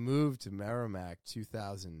probably moved to Merrimack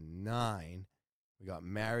 2009. We got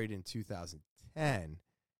married in 2010,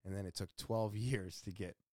 and then it took 12 years to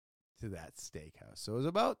get to that steakhouse. So it was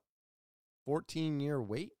about 14-year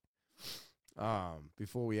wait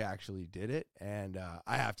before we actually did it, and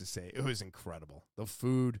I have to say, it was incredible. The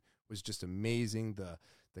food was just amazing.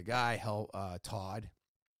 The guy, Todd,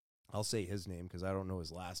 I'll say his name because I don't know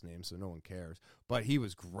his last name, so no one cares, but he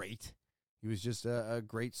was great. He was just a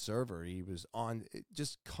great server. He was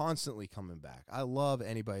just constantly coming back. I love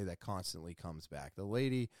anybody that constantly comes back. The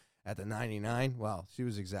lady at the 99, well, she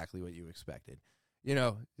was exactly what you expected.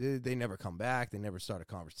 They never come back. They never start a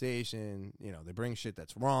conversation. They bring shit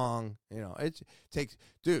that's wrong. It takes,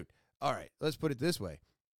 dude, all right, let's put it this way.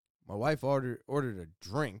 My wife ordered a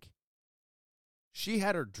drink. She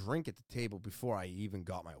had her drink at the table before I even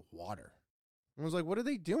got my water. I was like, what are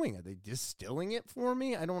they doing? Are they distilling it for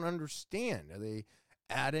me? I don't understand. Are they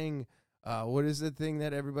adding, what is the thing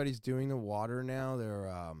that everybody's doing to water now?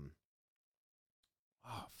 They're,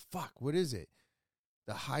 what is it?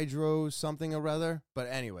 The hydro something or other? But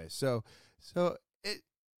anyway, so it,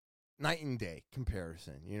 night and day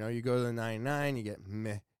comparison. You go to the 99, you get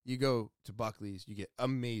meh. You go to Buckley's, you get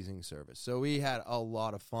amazing service. So we had a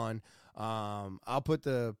lot of fun. I'll put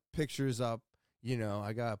the pictures up.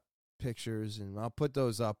 I got pictures, and I'll put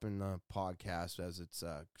those up in the podcast as it's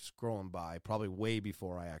scrolling by, probably way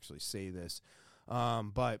before I actually say this.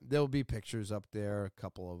 But there'll be pictures up there, a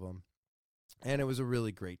couple of them. And it was a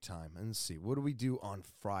really great time. And let's see, what do we do on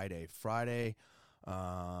Friday? Friday,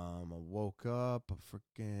 I woke up,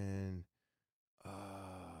 man.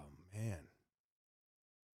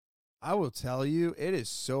 I will tell you, it is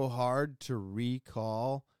so hard to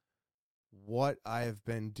recall what I have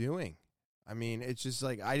been doing. I mean, it's just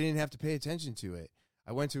like I didn't have to pay attention to it.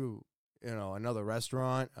 I went to, another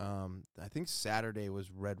restaurant. I think Saturday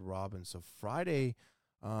was Red Robin. So Friday,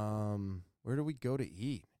 where do we go to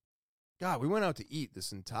eat? God, we went out to eat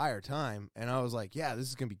this entire time. And I was like, yeah, this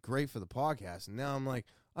is going to be great for the podcast. And now I'm like,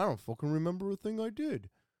 I don't fucking remember a thing I did.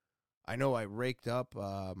 I know I raked up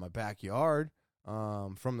my backyard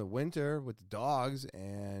from the winter with the dogs,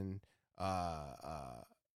 and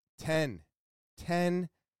 10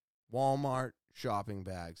 Walmart shopping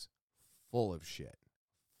bags full of shit.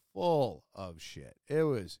 It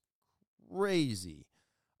was crazy.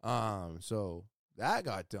 So that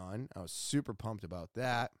got done. I was super pumped about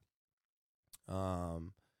that.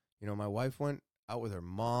 My wife went out with her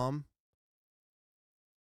mom.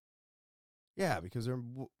 Yeah, because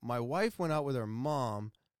my wife went out with her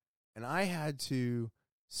mom, and I had to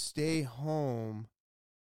stay home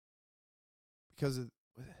because of,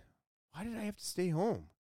 why did I have to stay home?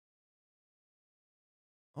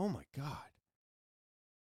 Oh my God.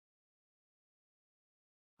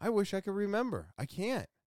 I wish I could remember. I can't.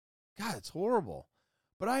 God, it's horrible.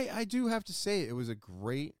 But I do have to say it was a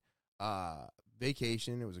great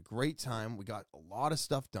vacation. It was a great time. We got a lot of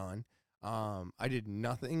stuff done. I did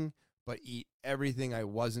nothing but eat everything I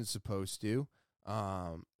wasn't supposed to.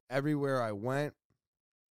 Everywhere I went,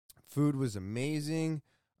 food was amazing.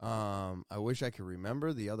 I wish I could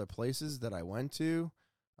remember the other places that I went to,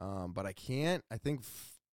 but I can't. I think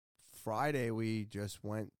Friday we just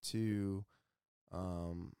went to, we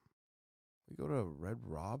go to Red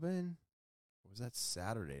Robin? Or was that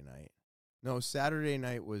Saturday night? No, Saturday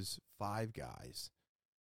night was Five Guys.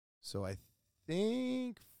 So I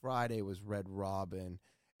think Friday was Red Robin.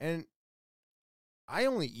 And I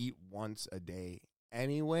only eat once a day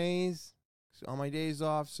anyways on my days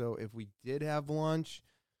off. So if we did have lunch,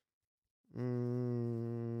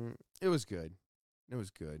 it was good. It was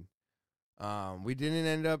good. We didn't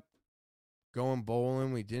end up going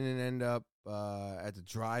bowling. We didn't end up at the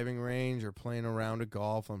driving range or playing a round of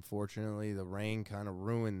golf. Unfortunately, the rain kind of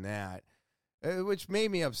ruined that, which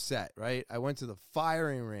made me upset, right? I went to the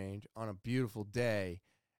firing range on a beautiful day,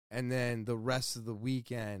 and then the rest of the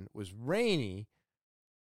weekend was rainy,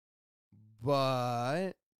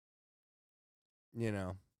 but,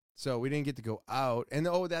 so we didn't get to go out. And,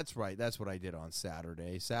 oh, that's right. That's what I did on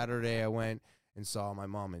Saturday. Saturday, I went and saw my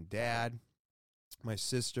mom and dad. My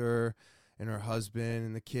sister and her husband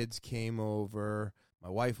and the kids came over. My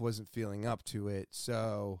wife wasn't feeling up to it,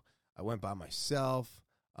 so I went by myself.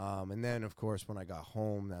 And then, of course, when I got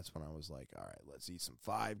home, that's when I was like, all right, let's eat some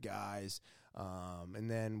Five Guys. And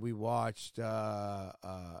then we watched that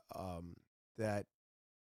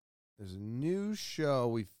there's a new show.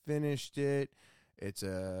 We finished it. It's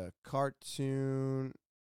a cartoon.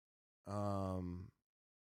 Nope.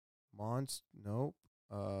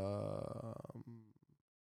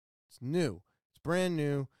 It's new. It's brand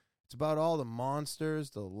new. It's about all the monsters,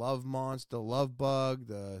 the love bug,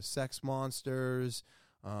 the sex monsters,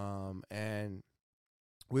 and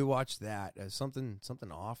we watched that as something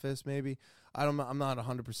Office maybe. I'm not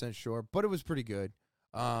 100% sure, but it was pretty good.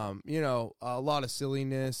 A lot of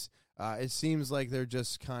silliness. It seems like they're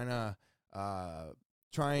just kind of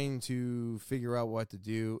trying to figure out what to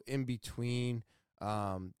do in between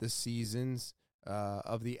the seasons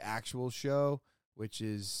of the actual show, which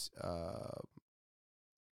is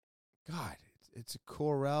it's a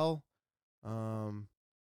Corel.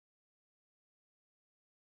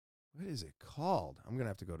 What is it called? I'm gonna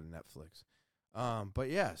have to go to Netflix. But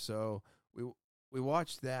yeah, so we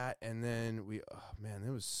watched that, and then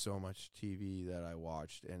there was so much TV that I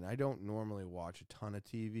watched, and I don't normally watch a ton of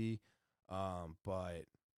TV, but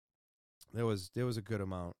there was a good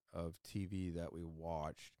amount of TV that we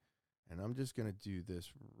watched, and I'm just gonna do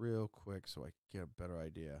this real quick so I can get a better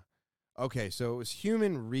idea. Okay, so it was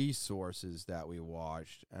Human Resources that we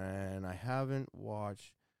watched, and I haven't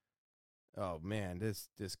watched. Oh man, this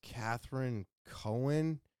Catherine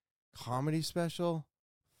Cohen comedy special,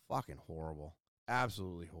 fucking horrible,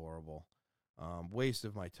 absolutely horrible. Waste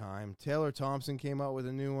of my time. Taylor Thompson came out with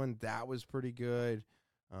a new one that was pretty good.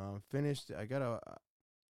 Finished. I got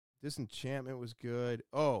Disenchantment was good.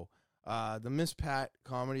 Oh, the Miss Pat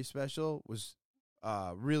comedy special was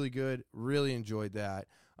really good. Really enjoyed that.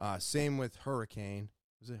 Same with Hurricane.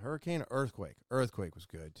 Was it Hurricane or Earthquake? Earthquake was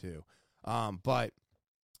good too. But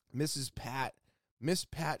Miss Pat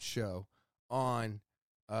show on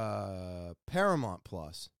Paramount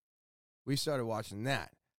Plus. We started watching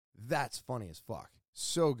that. That's funny as fuck.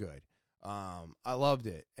 So good. I loved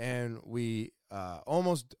it, and we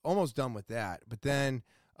almost done with that. But then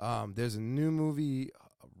there's a new movie,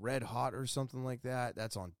 Red Hot or something like that.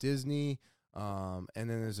 That's on Disney. And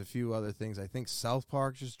then there's a few other things. I think South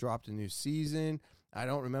Park just dropped a new season. I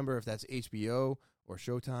don't remember if that's HBO or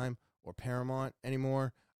Showtime or Paramount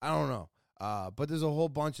anymore. I don't know. But there's a whole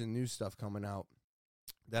bunch of new stuff coming out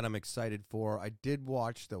that I'm excited for. I did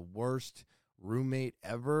watch The Worst Roommate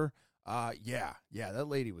Ever. Yeah, that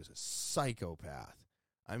lady was a psychopath.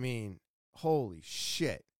 I mean, holy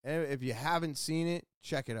shit. If you haven't seen it,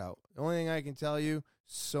 check it out. The only thing I can tell you,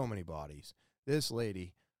 so many bodies. This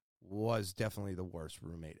lady was definitely the worst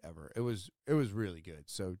roommate ever. It was really good.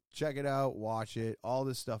 So check it out, watch it. All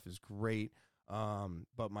this stuff is great.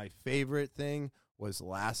 But my favorite thing was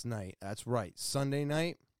last night. That's right, Sunday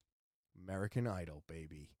night, American Idol,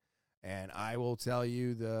 baby. And I will tell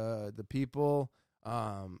you, the people,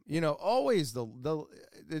 always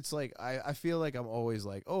it's like I feel like I'm always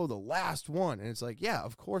like, oh, the last one, and it's like, yeah,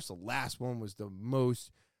 of course the last one was the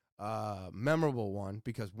most memorable one,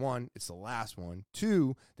 because one, it's the last one.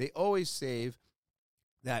 Two, they always save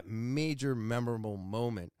that major memorable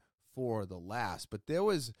moment for the last. But there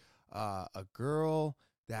was a girl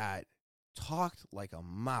that talked like a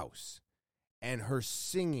mouse, and her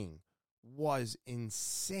singing was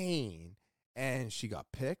insane, and she got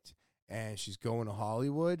picked, and she's going to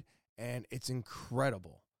Hollywood, and it's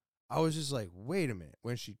incredible. I was just like, wait a minute.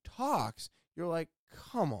 When she talks, you're like,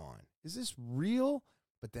 come on, is this real?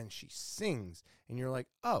 But then she sings, and you're like,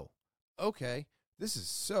 oh, okay, this is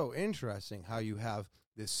so interesting how you have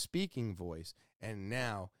this speaking voice, and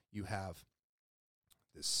now you have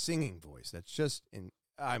this singing voice. That's just,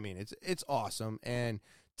 it's awesome. And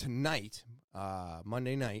tonight,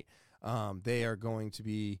 Monday night, they are going to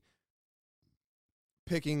be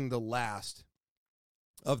picking the last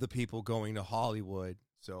of the people going to Hollywood.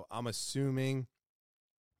 So I'm assuming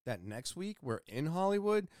that next week we're in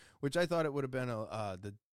Hollywood, which I thought it would have been a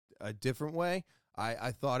different way.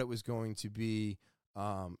 I thought it was going to be,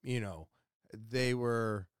 they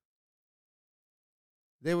would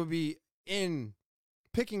be in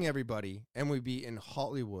picking everybody, and we'd be in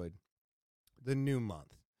Hollywood the new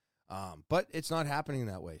month. But it's not happening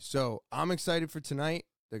that way. So I'm excited for tonight.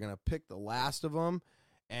 They're going to pick the last of them,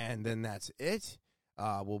 and then that's it.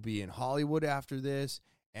 We'll be in Hollywood after this,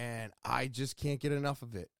 and I just can't get enough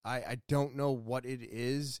of it. I don't know what it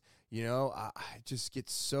is. I just get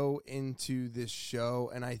so into this show,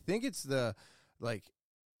 and I think it's the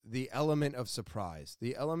element of surprise.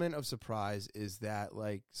 The element of surprise is that,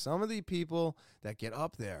 some of the people that get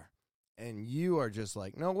up there, and you are just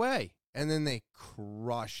like, no way, and then they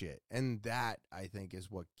crush it, and that, I think, is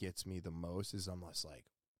what gets me the most, is I'm just like,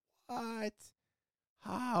 what?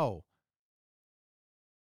 How?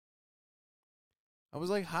 I was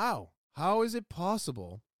like, how? How is it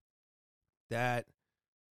possible that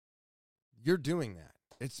you're doing that?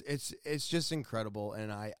 It's just incredible,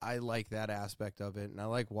 and I like that aspect of it, and I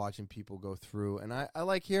like watching people go through, and I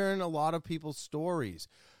like hearing a lot of people's stories.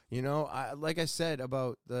 Like I said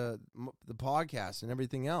about the podcast and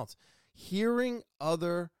everything else, hearing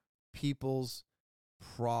other people's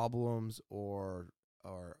problems or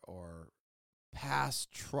past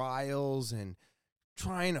trials and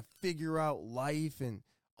trying to figure out life and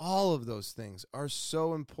all of those things are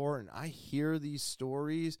so important. I hear these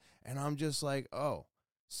stories and I'm just like, oh,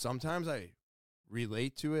 sometimes I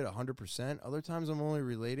relate to it 100%. Other times I'm only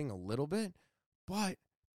relating a little bit, but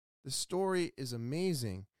the story is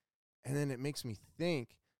amazing. And then it makes me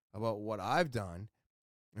think about what I've done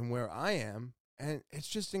and where I am. And it's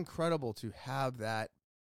just incredible to have that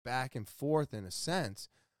back and forth in a sense,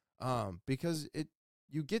 because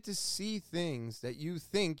you get to see things that you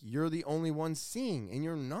think you're the only one seeing, and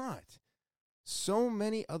you're not. So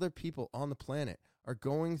many other people on the planet are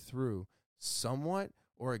going through somewhat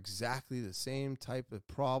or exactly the same type of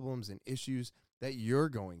problems and issues that you're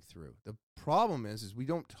going through. The problem is we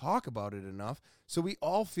don't talk about it enough, so we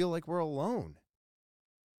all feel like we're alone.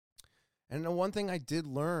 And the one thing I did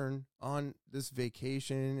learn on this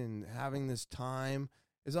vacation and having this time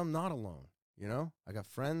is I'm not alone. I got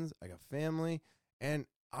friends, I got family, and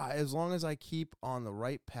as long as I keep on the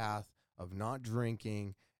right path of not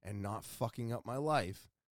drinking and not fucking up my life,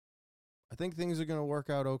 I think things are going to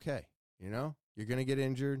work out okay. You're going to get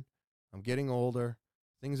injured. I'm getting older.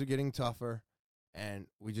 Things are getting tougher, and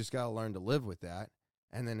we just got to learn to live with that.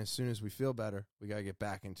 And then as soon as we feel better, we got to get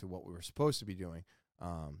back into what we were supposed to be doing.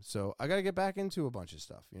 So I got to get back into a bunch of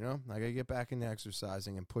stuff, I got to get back into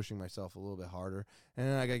exercising and pushing myself a little bit harder. And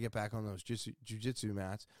then I got to get back on those jiu-jitsu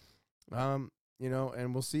mats, and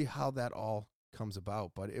we'll see how that all comes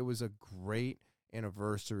about. But it was a great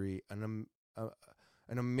anniversary, an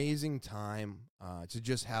amazing time to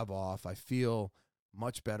just have off. I feel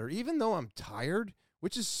much better, even though I'm tired,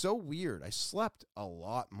 which is so weird. I slept a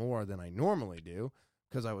lot more than I normally do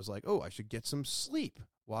because I was like, oh, I should get some sleep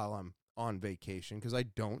while I'm on vacation because I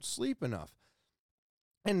don't sleep enough.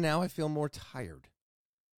 And now I feel more tired.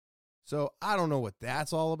 So I don't know what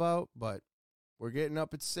that's all about, but we're getting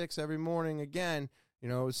up at 6 every morning again.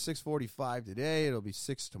 It was 6:45 today. It'll be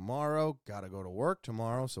 6 tomorrow. Got to go to work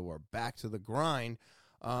tomorrow, so we're back to the grind.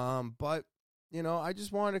 But, I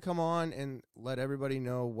just wanted to come on and let everybody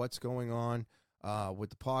know what's going on with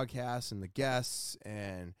the podcast and the guests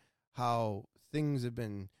and how things have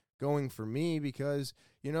been going for me because,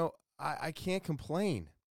 I can't complain.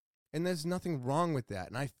 And there's nothing wrong with that.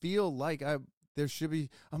 And I feel like I'm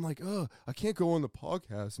like, oh, I can't go on the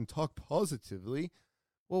podcast and talk positively.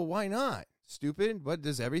 Well, why not? Stupid. But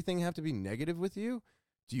does everything have to be negative with you?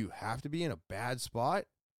 Do you have to be in a bad spot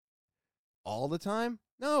all the time?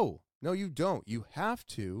 No, you don't. You have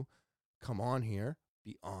to come on here,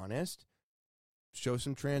 be honest, show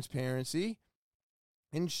some transparency,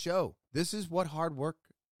 and show this is what hard work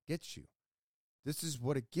gets you. This is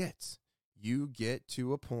what it gets. You get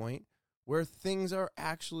to a point where things are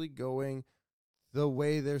actually going the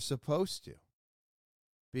way they're supposed to.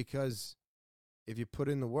 Because if you put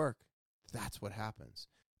in the work, that's what happens.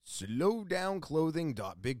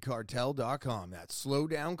 Slowdownclothing.bigcartel.com. That's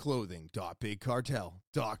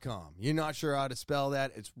slowdownclothing.bigcartel.com. You're not sure how to spell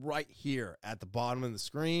that? It's right here at the bottom of the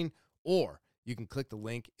screen, or you can click the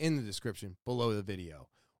link in the description below the video.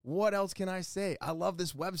 What else can I say? I love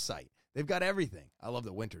this website. They've got everything. I love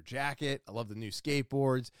the winter jacket. I love the new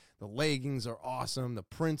skateboards. The leggings are awesome. The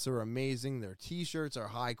prints are amazing. Their t-shirts are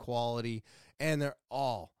high quality, and they're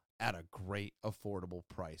all at a great affordable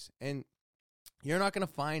price. And You're not going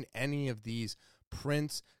to find any of these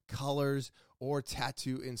prints, colors, or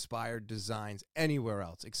tattoo-inspired designs anywhere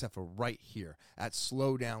else except for right here at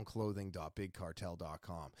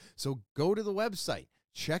slowdownclothing.bigcartel.com. So go to the website,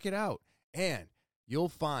 check it out, and you'll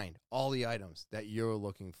find all the items that you're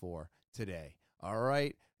looking for today. All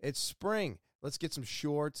right? It's spring. Let's get some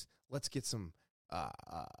shorts. Let's get some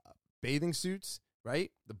bathing suits,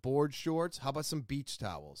 right? The board shorts. How about some beach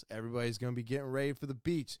towels? Everybody's going to be getting ready for the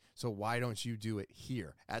beach. So why don't you do it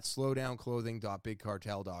here at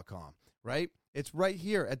slowdownclothing.bigcartel.com, right? It's right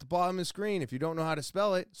here at the bottom of the screen. If you don't know how to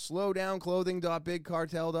spell it,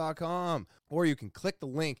 slowdownclothing.bigcartel.com. Or you can click the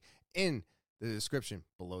link in the description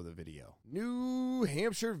below the video. New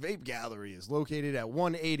Hampshire Vape Gallery is located at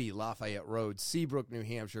 180 Lafayette Road, Seabrook, New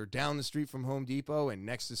Hampshire, down the street from Home Depot and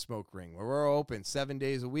next to Smoke Ring, where we're open 7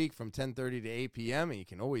 days a week from 10:30 to 8 p.m. And you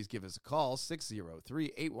can always give us a call,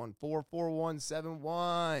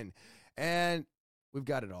 603-814-4171. And we've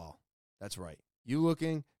got it all. That's right. You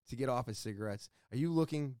looking to get off of cigarettes? Are you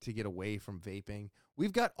looking to get away from vaping?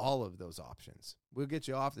 We've got all of those options. We'll get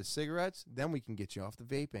you off the cigarettes, then we can get you off the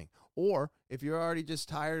vaping. Or if you're already just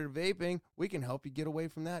tired of vaping, we can help you get away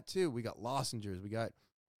from that too. We got lozenges, we got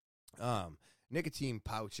nicotine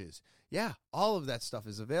pouches. Yeah, all of that stuff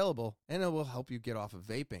is available, and it will help you get off of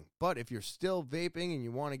vaping. But if you're still vaping and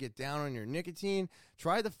you want to get down on your nicotine,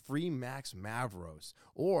 try the Free Max Mavros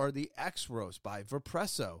or the X-Ros by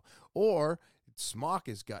Vapresso, or Smock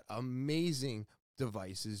has got amazing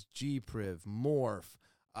devices, G-Priv, Morph,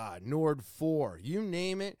 Nord 4, you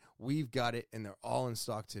name it, we've got it, and they're all in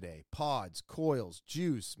stock today. Pods, coils,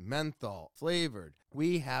 juice, menthol, flavored.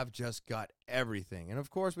 We have just got everything. And of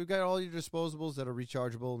course, we've got all your disposables that are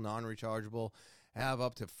rechargeable, non-rechargeable, have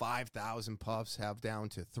up to 5,000 puffs, have down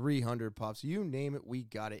to 300 puffs. You name it, we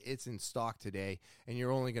got it. It's in stock today, and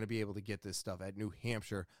you're only going to be able to get this stuff at New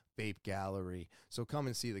Hampshire Vape Gallery. So come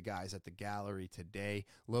and see the guys at the gallery today,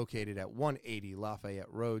 located at 180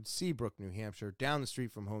 Lafayette Road, Seabrook, New Hampshire, down the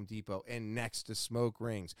street from Home Depot and next to Smoke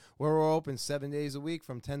Rings, where we're open 7 days a week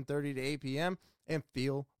from 10:30 to 8 p.m. And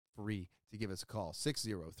feel free to give us a call,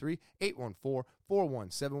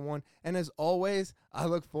 603-814-4171. And as always, I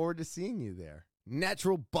look forward to seeing you there.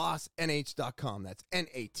 NaturalBossNH.com. That's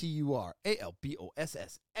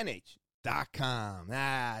NaturalBossNH.com.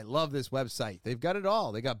 I love this website. They've got it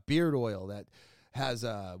all. They got beard oil that has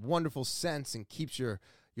a wonderful scents and keeps your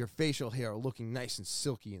facial hair looking nice and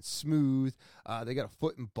silky and smooth. They got a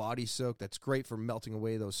foot and body soak that's great for melting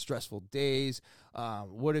away those stressful days.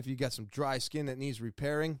 What if you got some dry skin that needs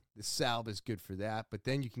repairing? The salve is good for that. But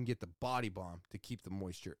then you can get the body balm to keep the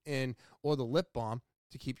moisture in, or the lip balm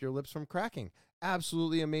to keep your lips from cracking.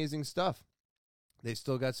 Absolutely amazing stuff. They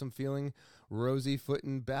still got some Feeling Rosy Foot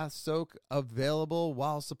and Bath Soak available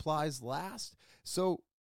while supplies last. So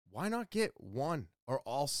why not get one or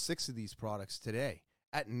all 6 of these products today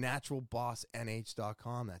at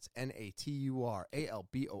NaturalBossNH.com. That's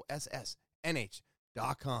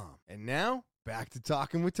NaturalBossNH.com. And now, back to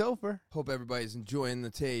Talking with Topher. Hope everybody's enjoying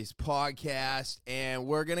the Taste podcast, and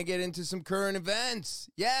we're going to get into some current events.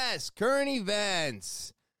 Yes, current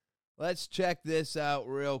events. Let's check this out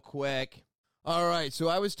real quick. All right, so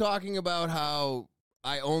I was talking about how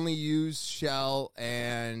I only use Shell,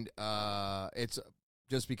 and it's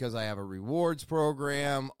just because I have a rewards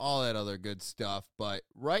program, all that other good stuff. But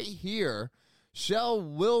right here, Shell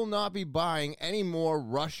will not be buying any more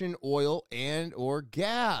Russian oil and or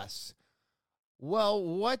gas. Well,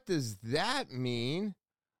 what does that mean?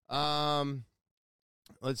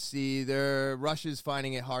 Let's see. Russia's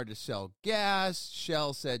finding it hard to sell gas.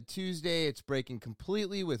 Shell said Tuesday it's breaking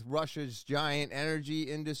completely with Russia's giant energy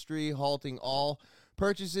industry, halting all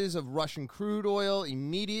purchases of Russian crude oil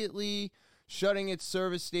immediately, shutting its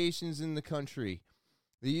service stations in the country.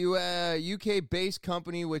 The UK-based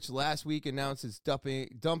company, which last week announced it's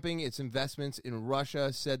dumping its investments in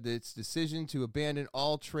Russia, said that its decision to abandon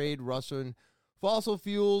all trade Russian fossil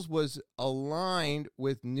fuels was aligned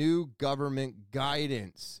with new government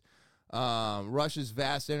guidance. Russia's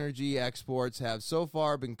vast energy exports have so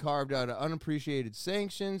far been carved out of unappreciated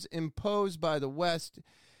sanctions imposed by the West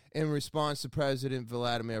in response to President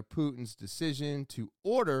Vladimir Putin's decision to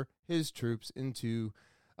order his troops to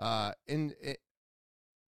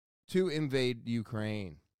invade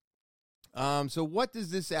Ukraine. So what does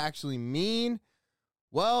this actually mean?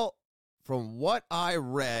 Well, from what I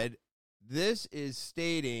read, this is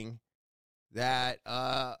stating that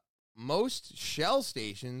most Shell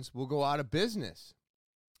stations will go out of business.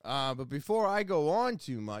 But before I go on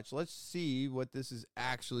too much, let's see what this is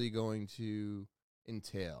actually going to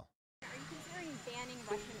entail. Are you considering banning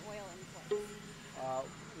Russian oil imports?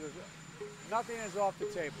 Nothing is off the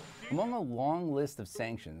table. Among a long list of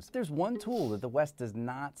sanctions, there's one tool that the West does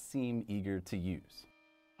not seem eager to use.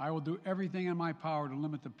 I will do everything in my power to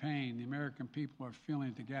limit the pain the American people are feeling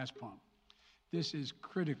at the gas pump. This is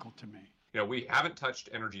critical to me. We haven't touched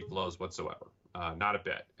energy flows whatsoever, not a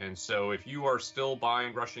bit. And so if you are still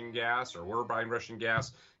buying Russian gas, or were buying Russian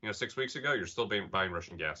gas, 6 weeks ago, you're still buying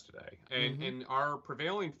Russian gas today. And our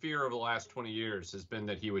prevailing fear over the last 20 years has been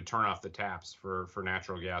that he would turn off the taps for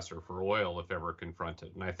natural gas or for oil if ever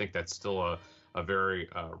confronted. And I think that's still a very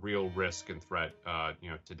real risk and threat,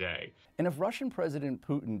 today. And if Russian President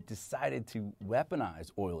Putin decided to weaponize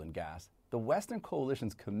oil and gas, the Western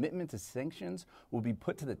coalition's commitment to sanctions will be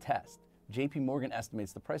put to the test. JP Morgan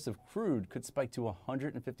estimates the price of crude could spike to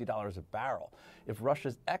 $150 a barrel if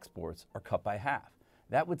Russia's exports are cut by half.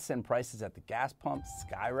 That would send prices at the gas pump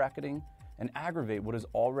skyrocketing and aggravate what is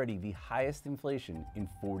already the highest inflation in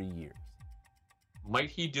 40 years. Might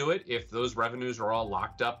he do it if those revenues are all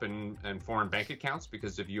locked up in foreign bank accounts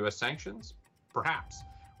because of U.S. sanctions? Perhaps,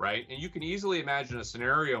 right? And you can easily imagine a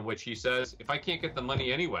scenario in which he says, if I can't get the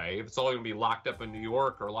money anyway, if it's all going to be locked up in New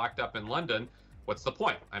York or locked up in London, what's the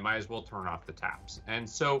point? I might as well turn off the taps. And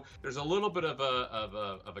so there's a little bit of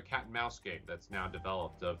a cat and mouse game that's now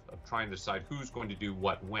developed of trying to decide who's going to do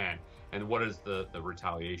what when, and what is the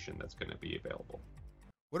retaliation that's going to be available.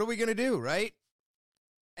 What are we going to do, right?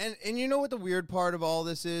 And you know what the weird part of all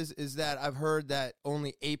this is that I've heard that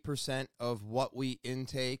only 8% of what we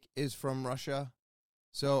intake is from Russia.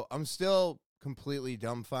 So I'm still completely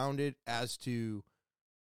dumbfounded as to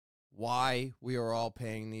why we are all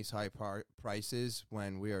paying these high prices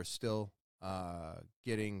when we are still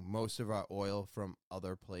getting most of our oil from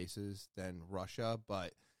other places than Russia.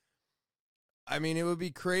 But, I mean, it would be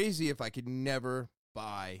crazy if I could never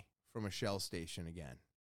buy from a Shell station again.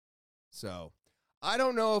 So, I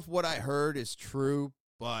don't know if what I heard is true,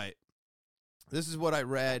 but this is what I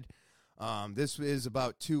read. This is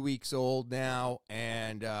about 2 weeks old now,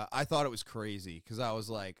 and I thought it was crazy because I was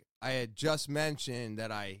like, I had just mentioned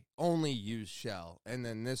that I only use Shell, and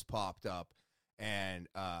then this popped up, and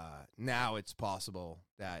now it's possible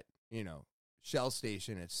that, Shell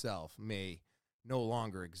station itself may no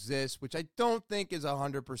longer exist, which I don't think is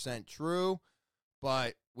 100% true,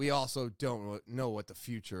 but we also don't know what the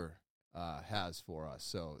future has for us.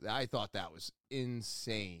 So I thought that was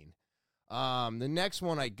insane. The next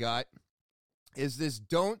one I got is this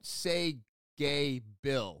Don't Say Gay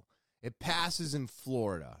bill. It passes in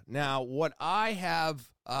Florida. Now, what I have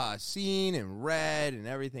seen and read and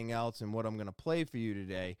everything else and what I'm going to play for you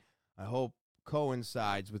today, I hope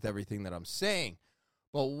coincides with everything that I'm saying.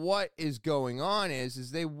 But what is going on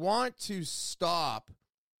is they want to stop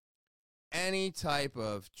any type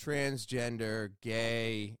of transgender,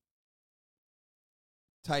 gay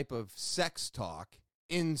type of sex talk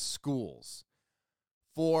in schools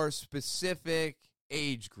for specific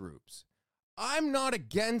age groups. I'm not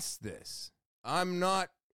against this. I'm not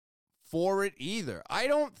for it either. I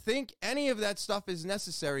don't think any of that stuff is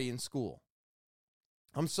necessary in school.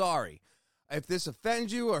 I'm sorry. If this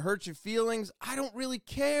offends you or hurts your feelings, I don't really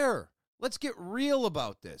care. Let's get real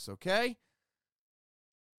about this, okay?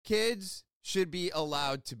 Kids should be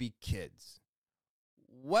allowed to be kids.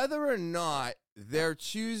 Whether or not they're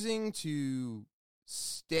choosing to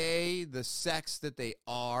stay the sex that they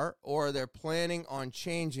are, or they're planning on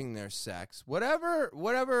changing their sex,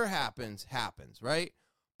 whatever happens, right?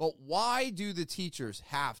 But why do the teachers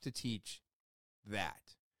have to teach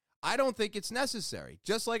that? I don't think it's necessary.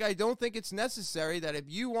 Just like I don't think it's necessary that if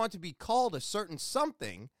you want to be called a certain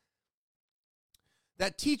something,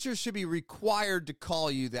 that teachers should be required to call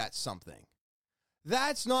you that something.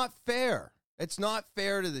 That's not fair. It's not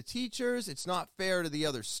fair to the teachers. It's not fair to the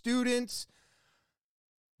other students.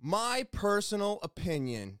 My personal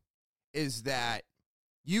opinion is that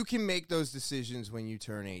you can make those decisions when you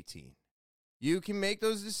turn 18. You can make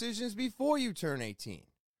those decisions before you turn 18.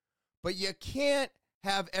 But you can't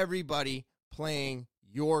have everybody playing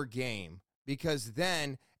your game, because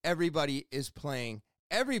then everybody is playing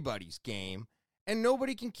everybody's game and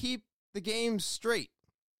nobody can keep the game straight.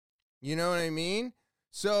 You know what I mean?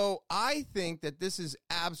 So I think that this is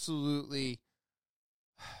absolutely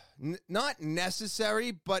not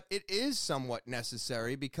necessary, but it is somewhat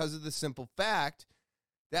necessary because of the simple fact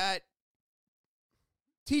that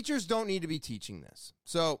teachers don't need to be teaching this.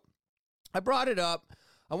 So I brought it up.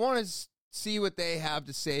 I want to see what they have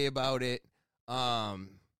to say about it.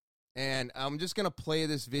 And I'm just going to play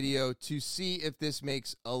this video to see if this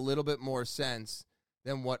makes a little bit more sense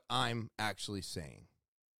than what I'm actually saying.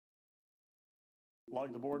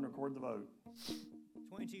 Log the board and record the vote.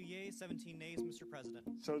 22 yeas, 17 nays, Mr. President.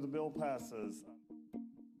 So the bill passes.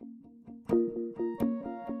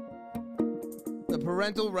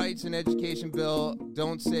 Parental Rights and Education Bill,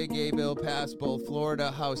 Don't Say Gay bill passed both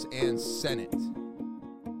Florida House and Senate.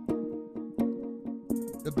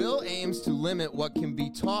 The bill aims to limit what can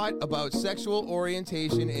be taught about sexual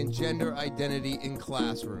orientation and gender identity in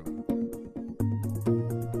classroom.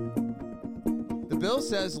 The bill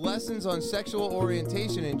says lessons on sexual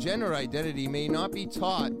orientation and gender identity may not be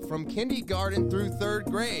taught from kindergarten through third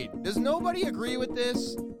grade. Does nobody agree with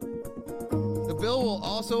this? The bill will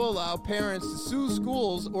also allow parents to sue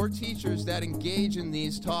schools or teachers that engage in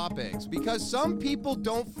these topics because some people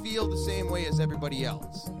don't feel the same way as everybody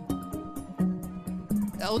else.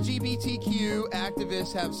 LGBTQ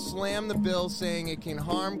activists have slammed the bill, saying it can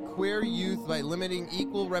harm queer youth by limiting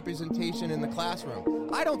equal representation in the classroom.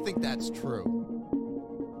 I don't think that's true.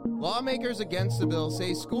 Lawmakers against the bill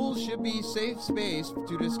say schools should be a safe space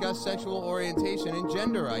to discuss sexual orientation and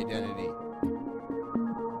gender identity.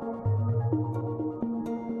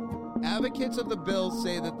 Advocates of the bill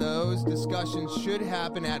say that those discussions should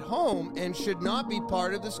happen at home and should not be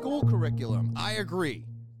part of the school curriculum. I agree.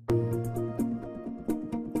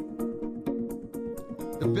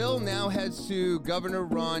 The bill now heads to Governor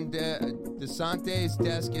Ron DeSantis'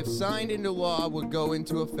 desk. If signed into law, would go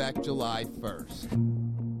into effect July 1st.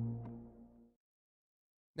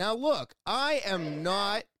 Now, look, I am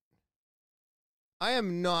not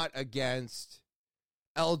against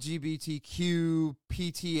LGBTQ,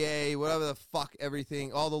 PTA, whatever the fuck,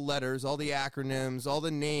 everything, all the letters, all the acronyms, all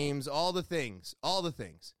the names, all the things.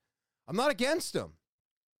 I'm not against them.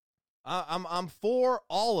 I'm for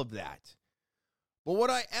all of that. But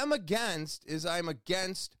what I am against is I'm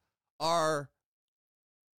against our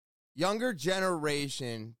younger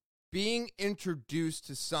generation being introduced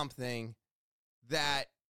to something that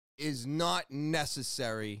is not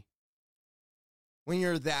necessary when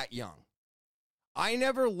you're that young. I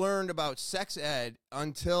never learned about sex ed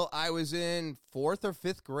until I was in 4th or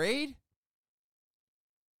 5th grade.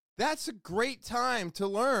 That's a great time to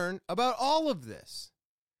learn about all of this.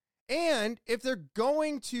 And if they're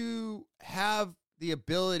going to have the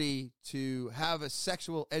ability to have a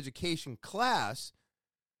sexual education class,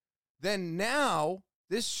 then now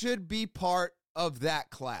this should be part of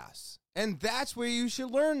that class. And that's where you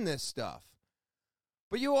should learn this stuff.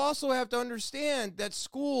 But you also have to understand that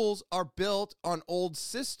schools are built on old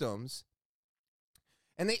systems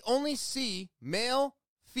and they only see male,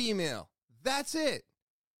 female. That's it.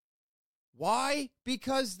 Why?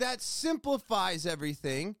 Because that simplifies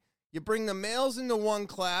everything. You bring the males into one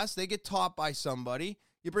class, they get taught by somebody.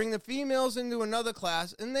 You bring the females into another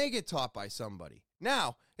class, and they get taught by somebody.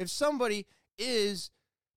 Now, if somebody is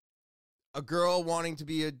a girl wanting to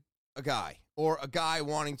be a guy, or a guy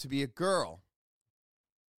wanting to be a girl,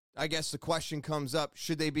 I guess the question comes up,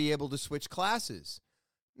 should they be able to switch classes?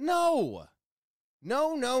 No.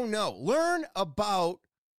 No. Learn about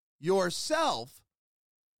yourself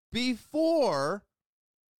before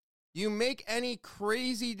you make any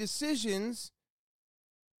crazy decisions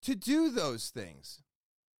to do those things.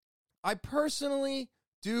 I personally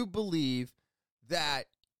do believe that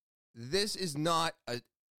this is not an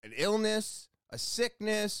illness, a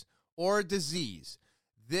sickness, or a disease.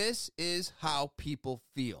 This is how people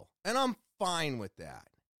feel, and I'm fine with that.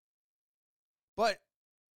 But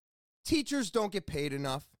teachers don't get paid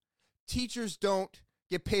enough. Teachers don't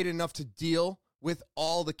get paid enough to deal with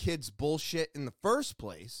all the kids' bullshit in the first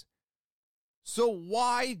place. So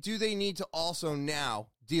why do they need to also now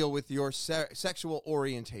deal with your sexual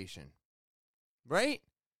orientation? Right?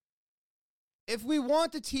 If we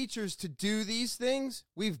want the teachers to do these things,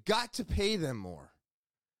 we've got to pay them more.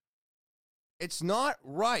 It's not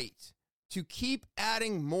right to keep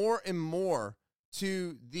adding more and more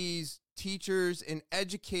to these teachers and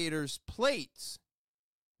educators' plates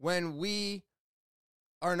when we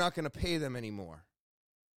are not going to pay them anymore.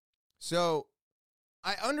 So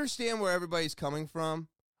I understand where everybody's coming from.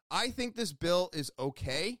 I think this bill is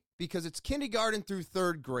okay because it's kindergarten through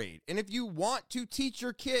 3rd grade. And if you want to teach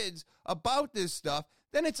your kids about this stuff,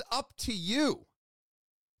 then it's up to you.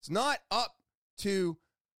 It's not up to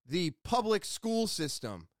the public school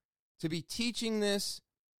system to be teaching this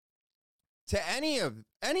to any of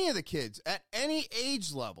the kids at any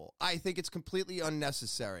age level. I think it's completely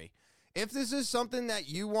unnecessary. If this is something that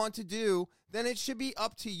you want to do, then it should be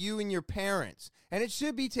up to you and your parents. And it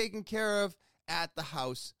should be taken care of at the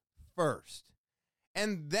house first.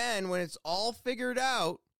 And then when it's all figured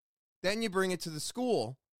out, then you bring it to the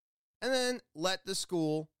school. And then let the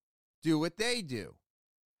school do what they do.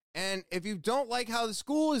 And if you don't like how the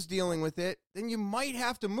school is dealing with it, then you might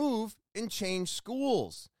have to move and change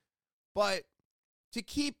schools. But to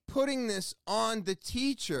keep putting this on the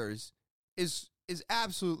teachers is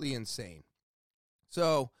absolutely insane.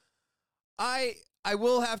 So I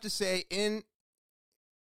will have to say, in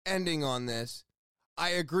ending on this, I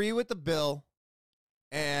agree with the bill,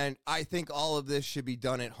 and I think all of this should be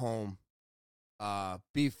done at home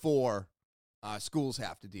before schools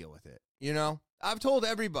have to deal with it. You know, I've told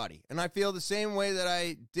everybody, and I feel the same way that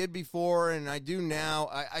I did before and I do now.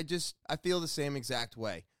 I feel the same exact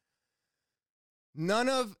way. None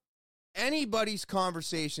of anybody's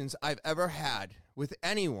conversations I've ever had with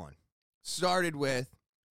anyone started with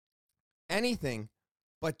anything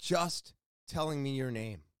but just telling me your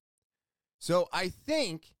name. So I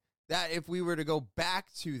think that if we were to go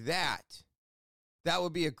back to that, that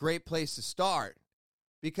would be a great place to start,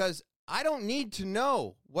 because I don't need to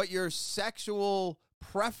know what your sexual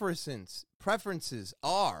preferences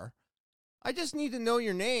are. I just need to know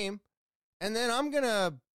your name, and then I'm going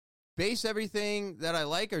to base everything that I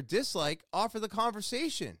like or dislike off of the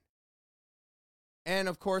conversation. And,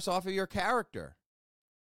 of course, off of your character.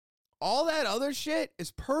 All that other shit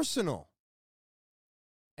is personal.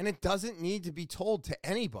 And it doesn't need to be told to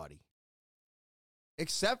anybody.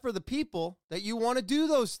 Except for the people that you want to do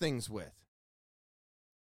those things with.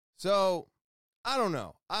 So, I don't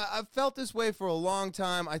know. I've felt this way for a long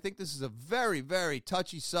time. I think this is a very, very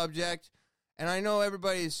touchy subject. And I know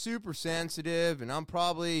everybody is super sensitive, and I'm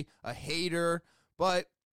probably a hater. But,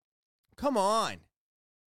 come on.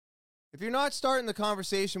 If you're not starting the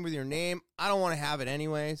conversation with your name, I don't want to have it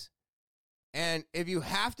anyways. And if you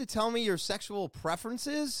have to tell me your sexual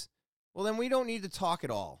preferences, well, then we don't need to talk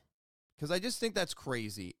at all. Because I just think that's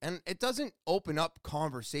crazy. And it doesn't open up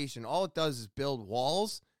conversation. All it does is build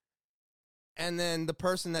walls. And then the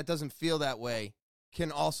person that doesn't feel that way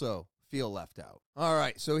can also feel left out. All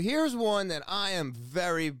right, so here's one that I am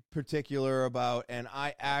very particular about, and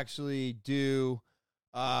I actually do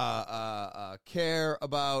care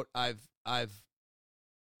about. I've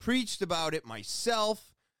preached about it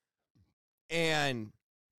myself, and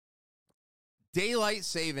daylight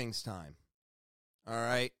savings time. All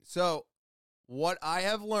right, so what I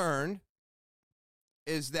have learned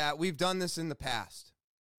is that we've done this in the past.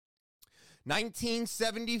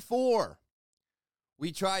 1974,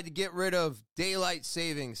 we tried to get rid of daylight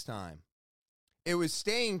savings time. It was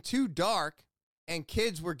staying too dark, and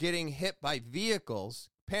kids were getting hit by vehicles.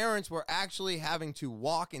 Parents were actually having to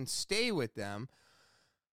walk and stay with them,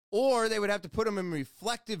 or they would have to put them in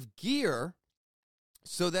reflective gear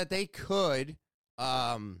so that they could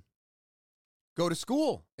go to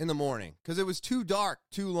school in the morning because it was too dark,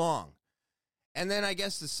 too long. And then I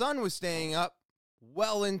guess the sun was staying up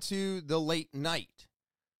well into the late night.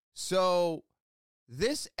 So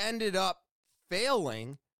this ended up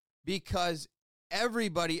failing because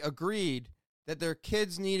everybody agreed that their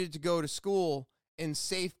kids needed to go to school in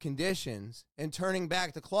safe conditions, and turning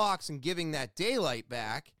back the clocks and giving that daylight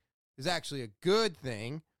back is actually a good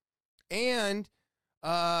thing. And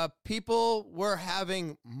people were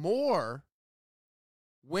having more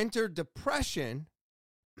winter depression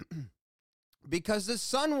because the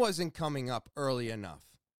sun wasn't coming up early enough.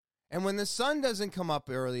 And when the sun doesn't come up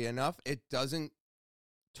early enough, it doesn't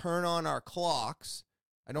turn on our clocks.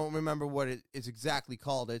 I don't remember what it is exactly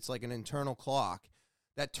called. It's like an internal clock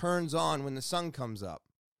that turns on when the sun comes up.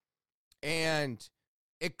 And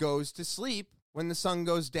it goes to sleep when the sun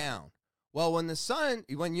goes down. Well,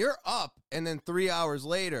 when you're up and then 3 hours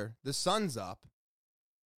later, the sun's up,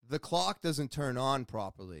 the clock doesn't turn on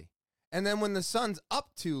properly. And then when the sun's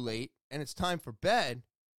up too late and it's time for bed,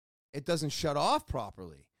 it doesn't shut off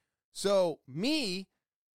properly. So me,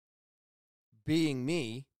 being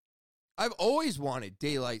me, I've always wanted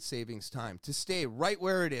daylight savings time to stay right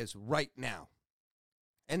where it is right now.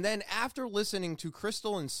 And then after listening to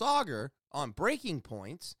Crystal and Sagar on Breaking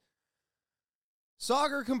Points,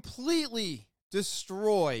 Sagar completely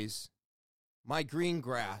destroys my green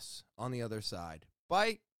grass on the other side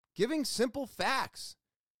by giving simple facts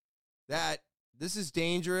that this is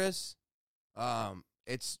dangerous,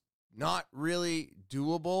 it's not really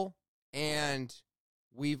doable, and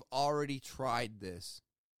we've already tried this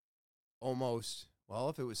almost, well,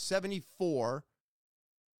 if it was 74,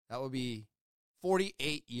 that would be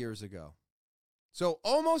 48 years ago. So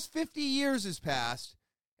almost 50 years has passed,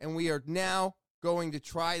 and we are now going to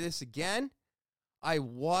try this again. I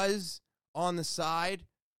was on the side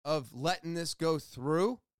of letting this go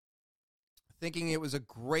through, thinking it was a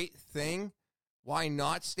great thing. Why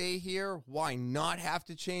not stay here? Why not have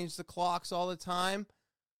to change the clocks all the time?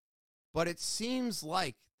 But it seems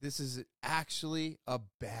like this is actually a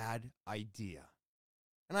bad idea.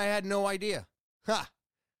 And I had no idea.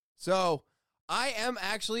 So I am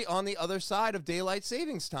actually on the other side of daylight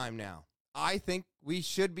savings time now. I think we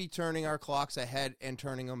should be turning our clocks ahead and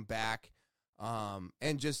turning them back.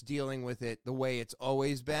 and just dealing with it the way it's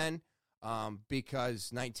always been,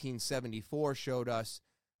 because 1974 showed us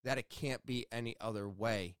that it can't be any other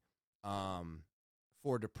way.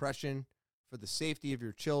 For depression, for the safety of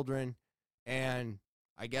your children, and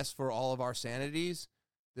I guess for all of our sanities,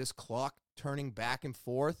 this clock turning back and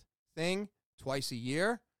forth thing twice a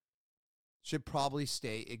year should probably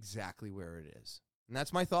stay exactly where it is. And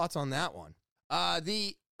that's my thoughts on that one.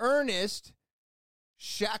 The Ernest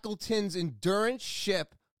Shackleton's Endurance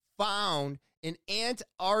ship found in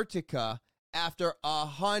Antarctica after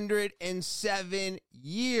 107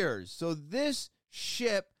 years. So this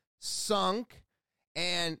ship sunk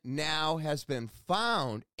and now has been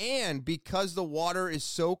found. And because the water is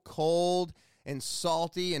so cold and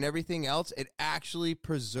salty and everything else, it actually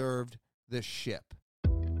preserved the ship.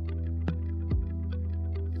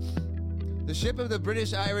 The ship of the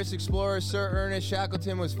British Irish explorer Sir Ernest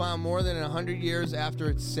Shackleton was found more than 100 years after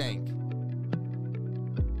it sank.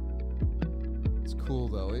 It's cool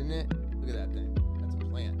though, isn't it? Look at that thing. That's a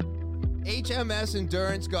plant. HMS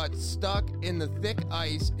Endurance got stuck in the thick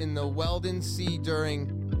ice in the Weldon Sea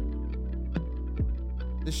during...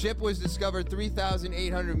 The ship was discovered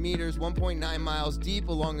 3,800 meters, 1.9 miles deep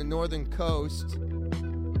along the northern coast.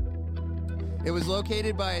 It was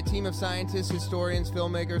located by a team of scientists, historians,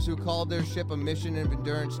 filmmakers who called their ship a mission of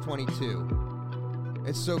Endurance 22.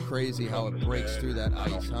 It's so crazy how it breaks through that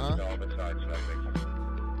ice, huh?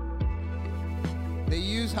 They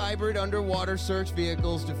use hybrid underwater search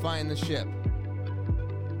vehicles to find the ship.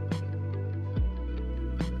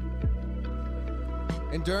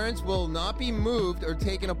 Endurance will not be moved or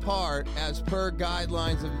taken apart as per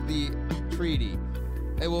guidelines of the treaty.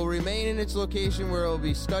 It will remain in its location where it will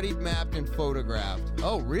be studied, mapped, and photographed.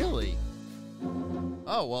 Oh, really?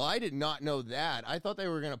 Oh, well, I did not know that. I thought they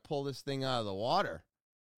were going to pull this thing out of the water.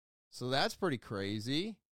 So that's pretty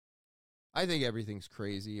crazy. I think everything's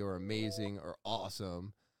crazy or amazing or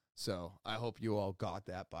awesome. So I hope you all got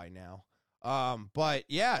that by now. But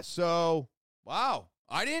yeah, so, wow.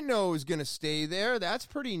 I didn't know it was going to stay there. That's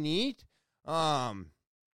pretty neat. They're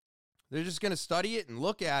just going to study it and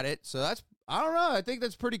look at it. So that's, I don't know. I think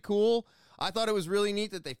that's pretty cool. I thought it was really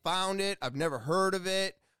neat that they found it. I've never heard of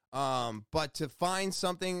it. But to find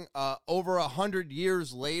something over 100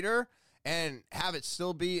 years later and have it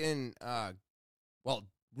still be in,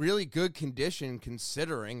 really good condition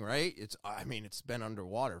considering, right? It's been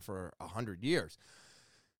underwater for 100 years.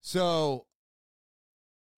 So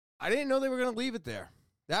I didn't know they were going to leave it there.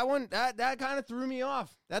 That one, that kind of threw me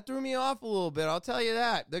off. That threw me off a little bit. I'll tell you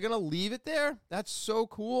that. They're going to leave it there? That's so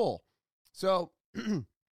cool. So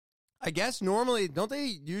I guess normally, don't they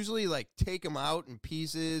usually like take them out in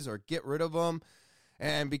pieces or get rid of them?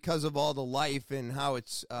 And because of all the life and how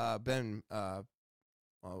it's been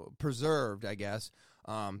preserved, I guess,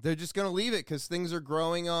 they're just going to leave it because things are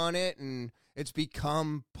growing on it and it's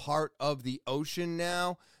become part of the ocean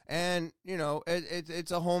now. And, you know,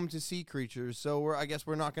 it's a home to sea creatures, so I guess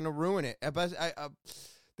we're not going to ruin it. But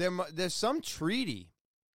there's some treaty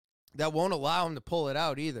that won't allow them to pull it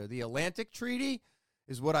out either. The Atlantic Treaty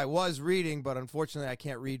is what I was reading, but unfortunately I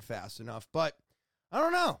can't read fast enough. But I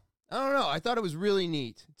don't know. I thought it was really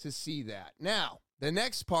neat to see that. Now, the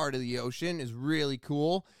next part of the ocean is really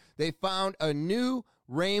cool. They found a new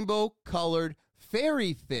rainbow-colored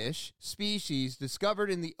fairy fish species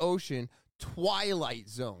discovered in the ocean twilight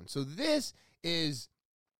zone. So this is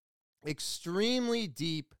extremely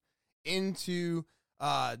deep into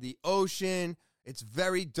the ocean. It's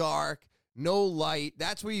very dark, no light.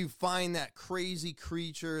 That's where you find that crazy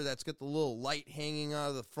creature that's got the little light hanging out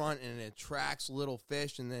of the front and it attracts little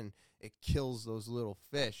fish and then it kills those little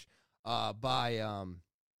fish by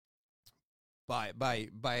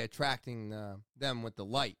attracting them with the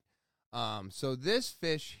light. So this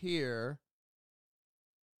fish here,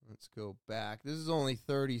 let's go back. This is only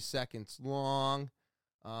 30 seconds long,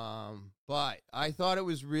 but I thought it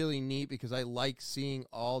was really neat because I like seeing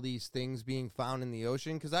all these things being found in the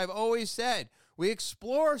ocean because I've always said we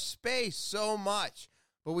explore space so much,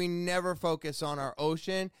 but we never focus on our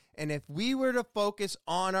ocean. And if we were to focus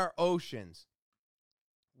on our oceans,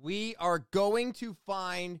 we are going to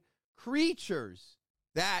find creatures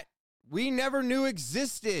that we never knew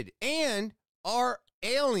existed and are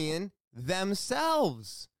alien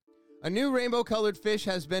themselves. A new rainbow-colored fish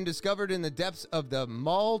has been discovered in the depths of the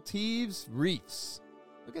Maldives Reefs.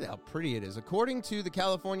 Look at how pretty it is. According to the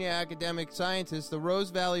California academic scientists, the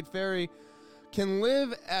Rose-Valleyed fairy can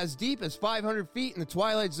live as deep as 500 feet in the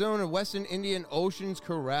twilight zone of Western Indian Ocean's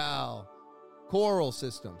coral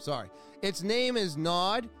system. Its name is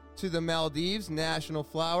nod to the Maldives national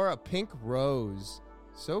flower, a pink rose.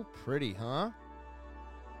 So pretty, huh?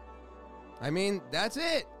 I mean, that's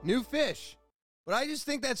it. New fish. But I just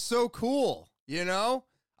think that's so cool, you know?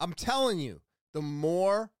 I'm telling you, the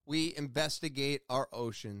more we investigate our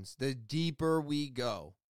oceans, the deeper we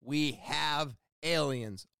go. We have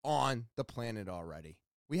aliens on the planet already.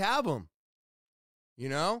 We have them. You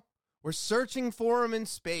know? We're searching for them in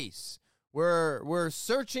space. We're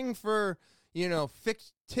searching for, you know,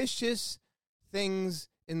 fictitious things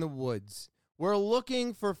in the woods. We're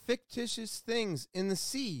looking for fictitious things in the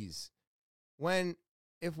seas. When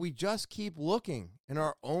if we just keep looking in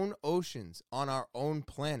our own oceans on our own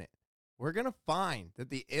planet, we're going to find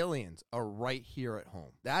that the aliens are right here at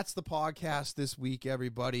home. That's the podcast this week,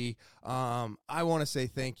 everybody. I want to say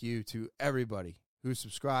thank you to everybody who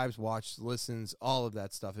subscribes, watches, listens, all of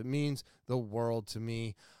that stuff. It means the world to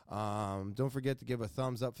me. Don't forget to give a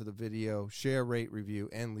thumbs up for the video, share, rate, review,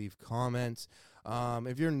 and leave comments.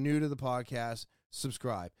 If you're new to the podcast,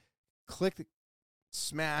 subscribe. Click,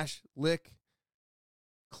 smash,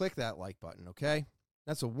 click that like button, okay?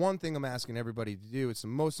 That's the one thing I'm asking everybody to do. It's the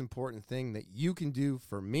most important thing that you can do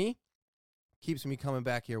for me. Keeps me coming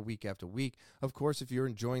back here week after week. Of course, if you're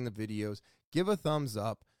enjoying the videos, give a thumbs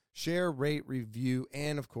up, share, rate, review,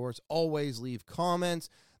 and of course, always leave comments.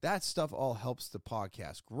 That stuff all helps the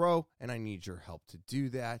podcast grow, and I need your help to do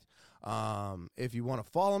that. If you want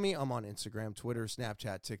to follow me, I'm on Instagram, Twitter,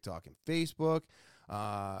 Snapchat, TikTok, and Facebook.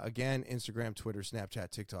 Again, Instagram, Twitter, Snapchat,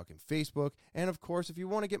 TikTok, and Facebook. And of course, if you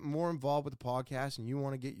want to get more involved with the podcast and you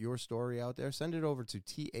want to get your story out there, send it over to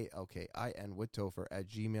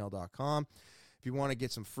talkinwithtopher@gmail.com. If you want to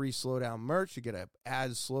get some free Slowdown merch, you get a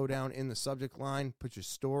add Slowdown in the subject line, put your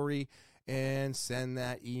story, and send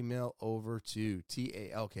that email over to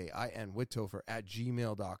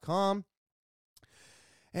talkinwithtopher@gmail.com.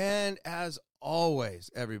 And as always,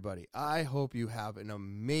 everybody, I hope you have an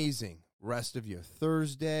amazing rest of your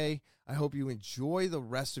Thursday. I hope you enjoy the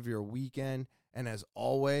rest of your weekend. And as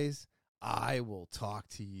always, I will talk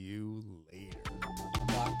to you later.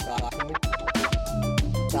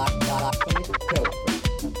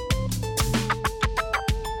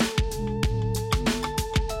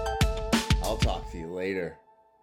 I'll talk to you later.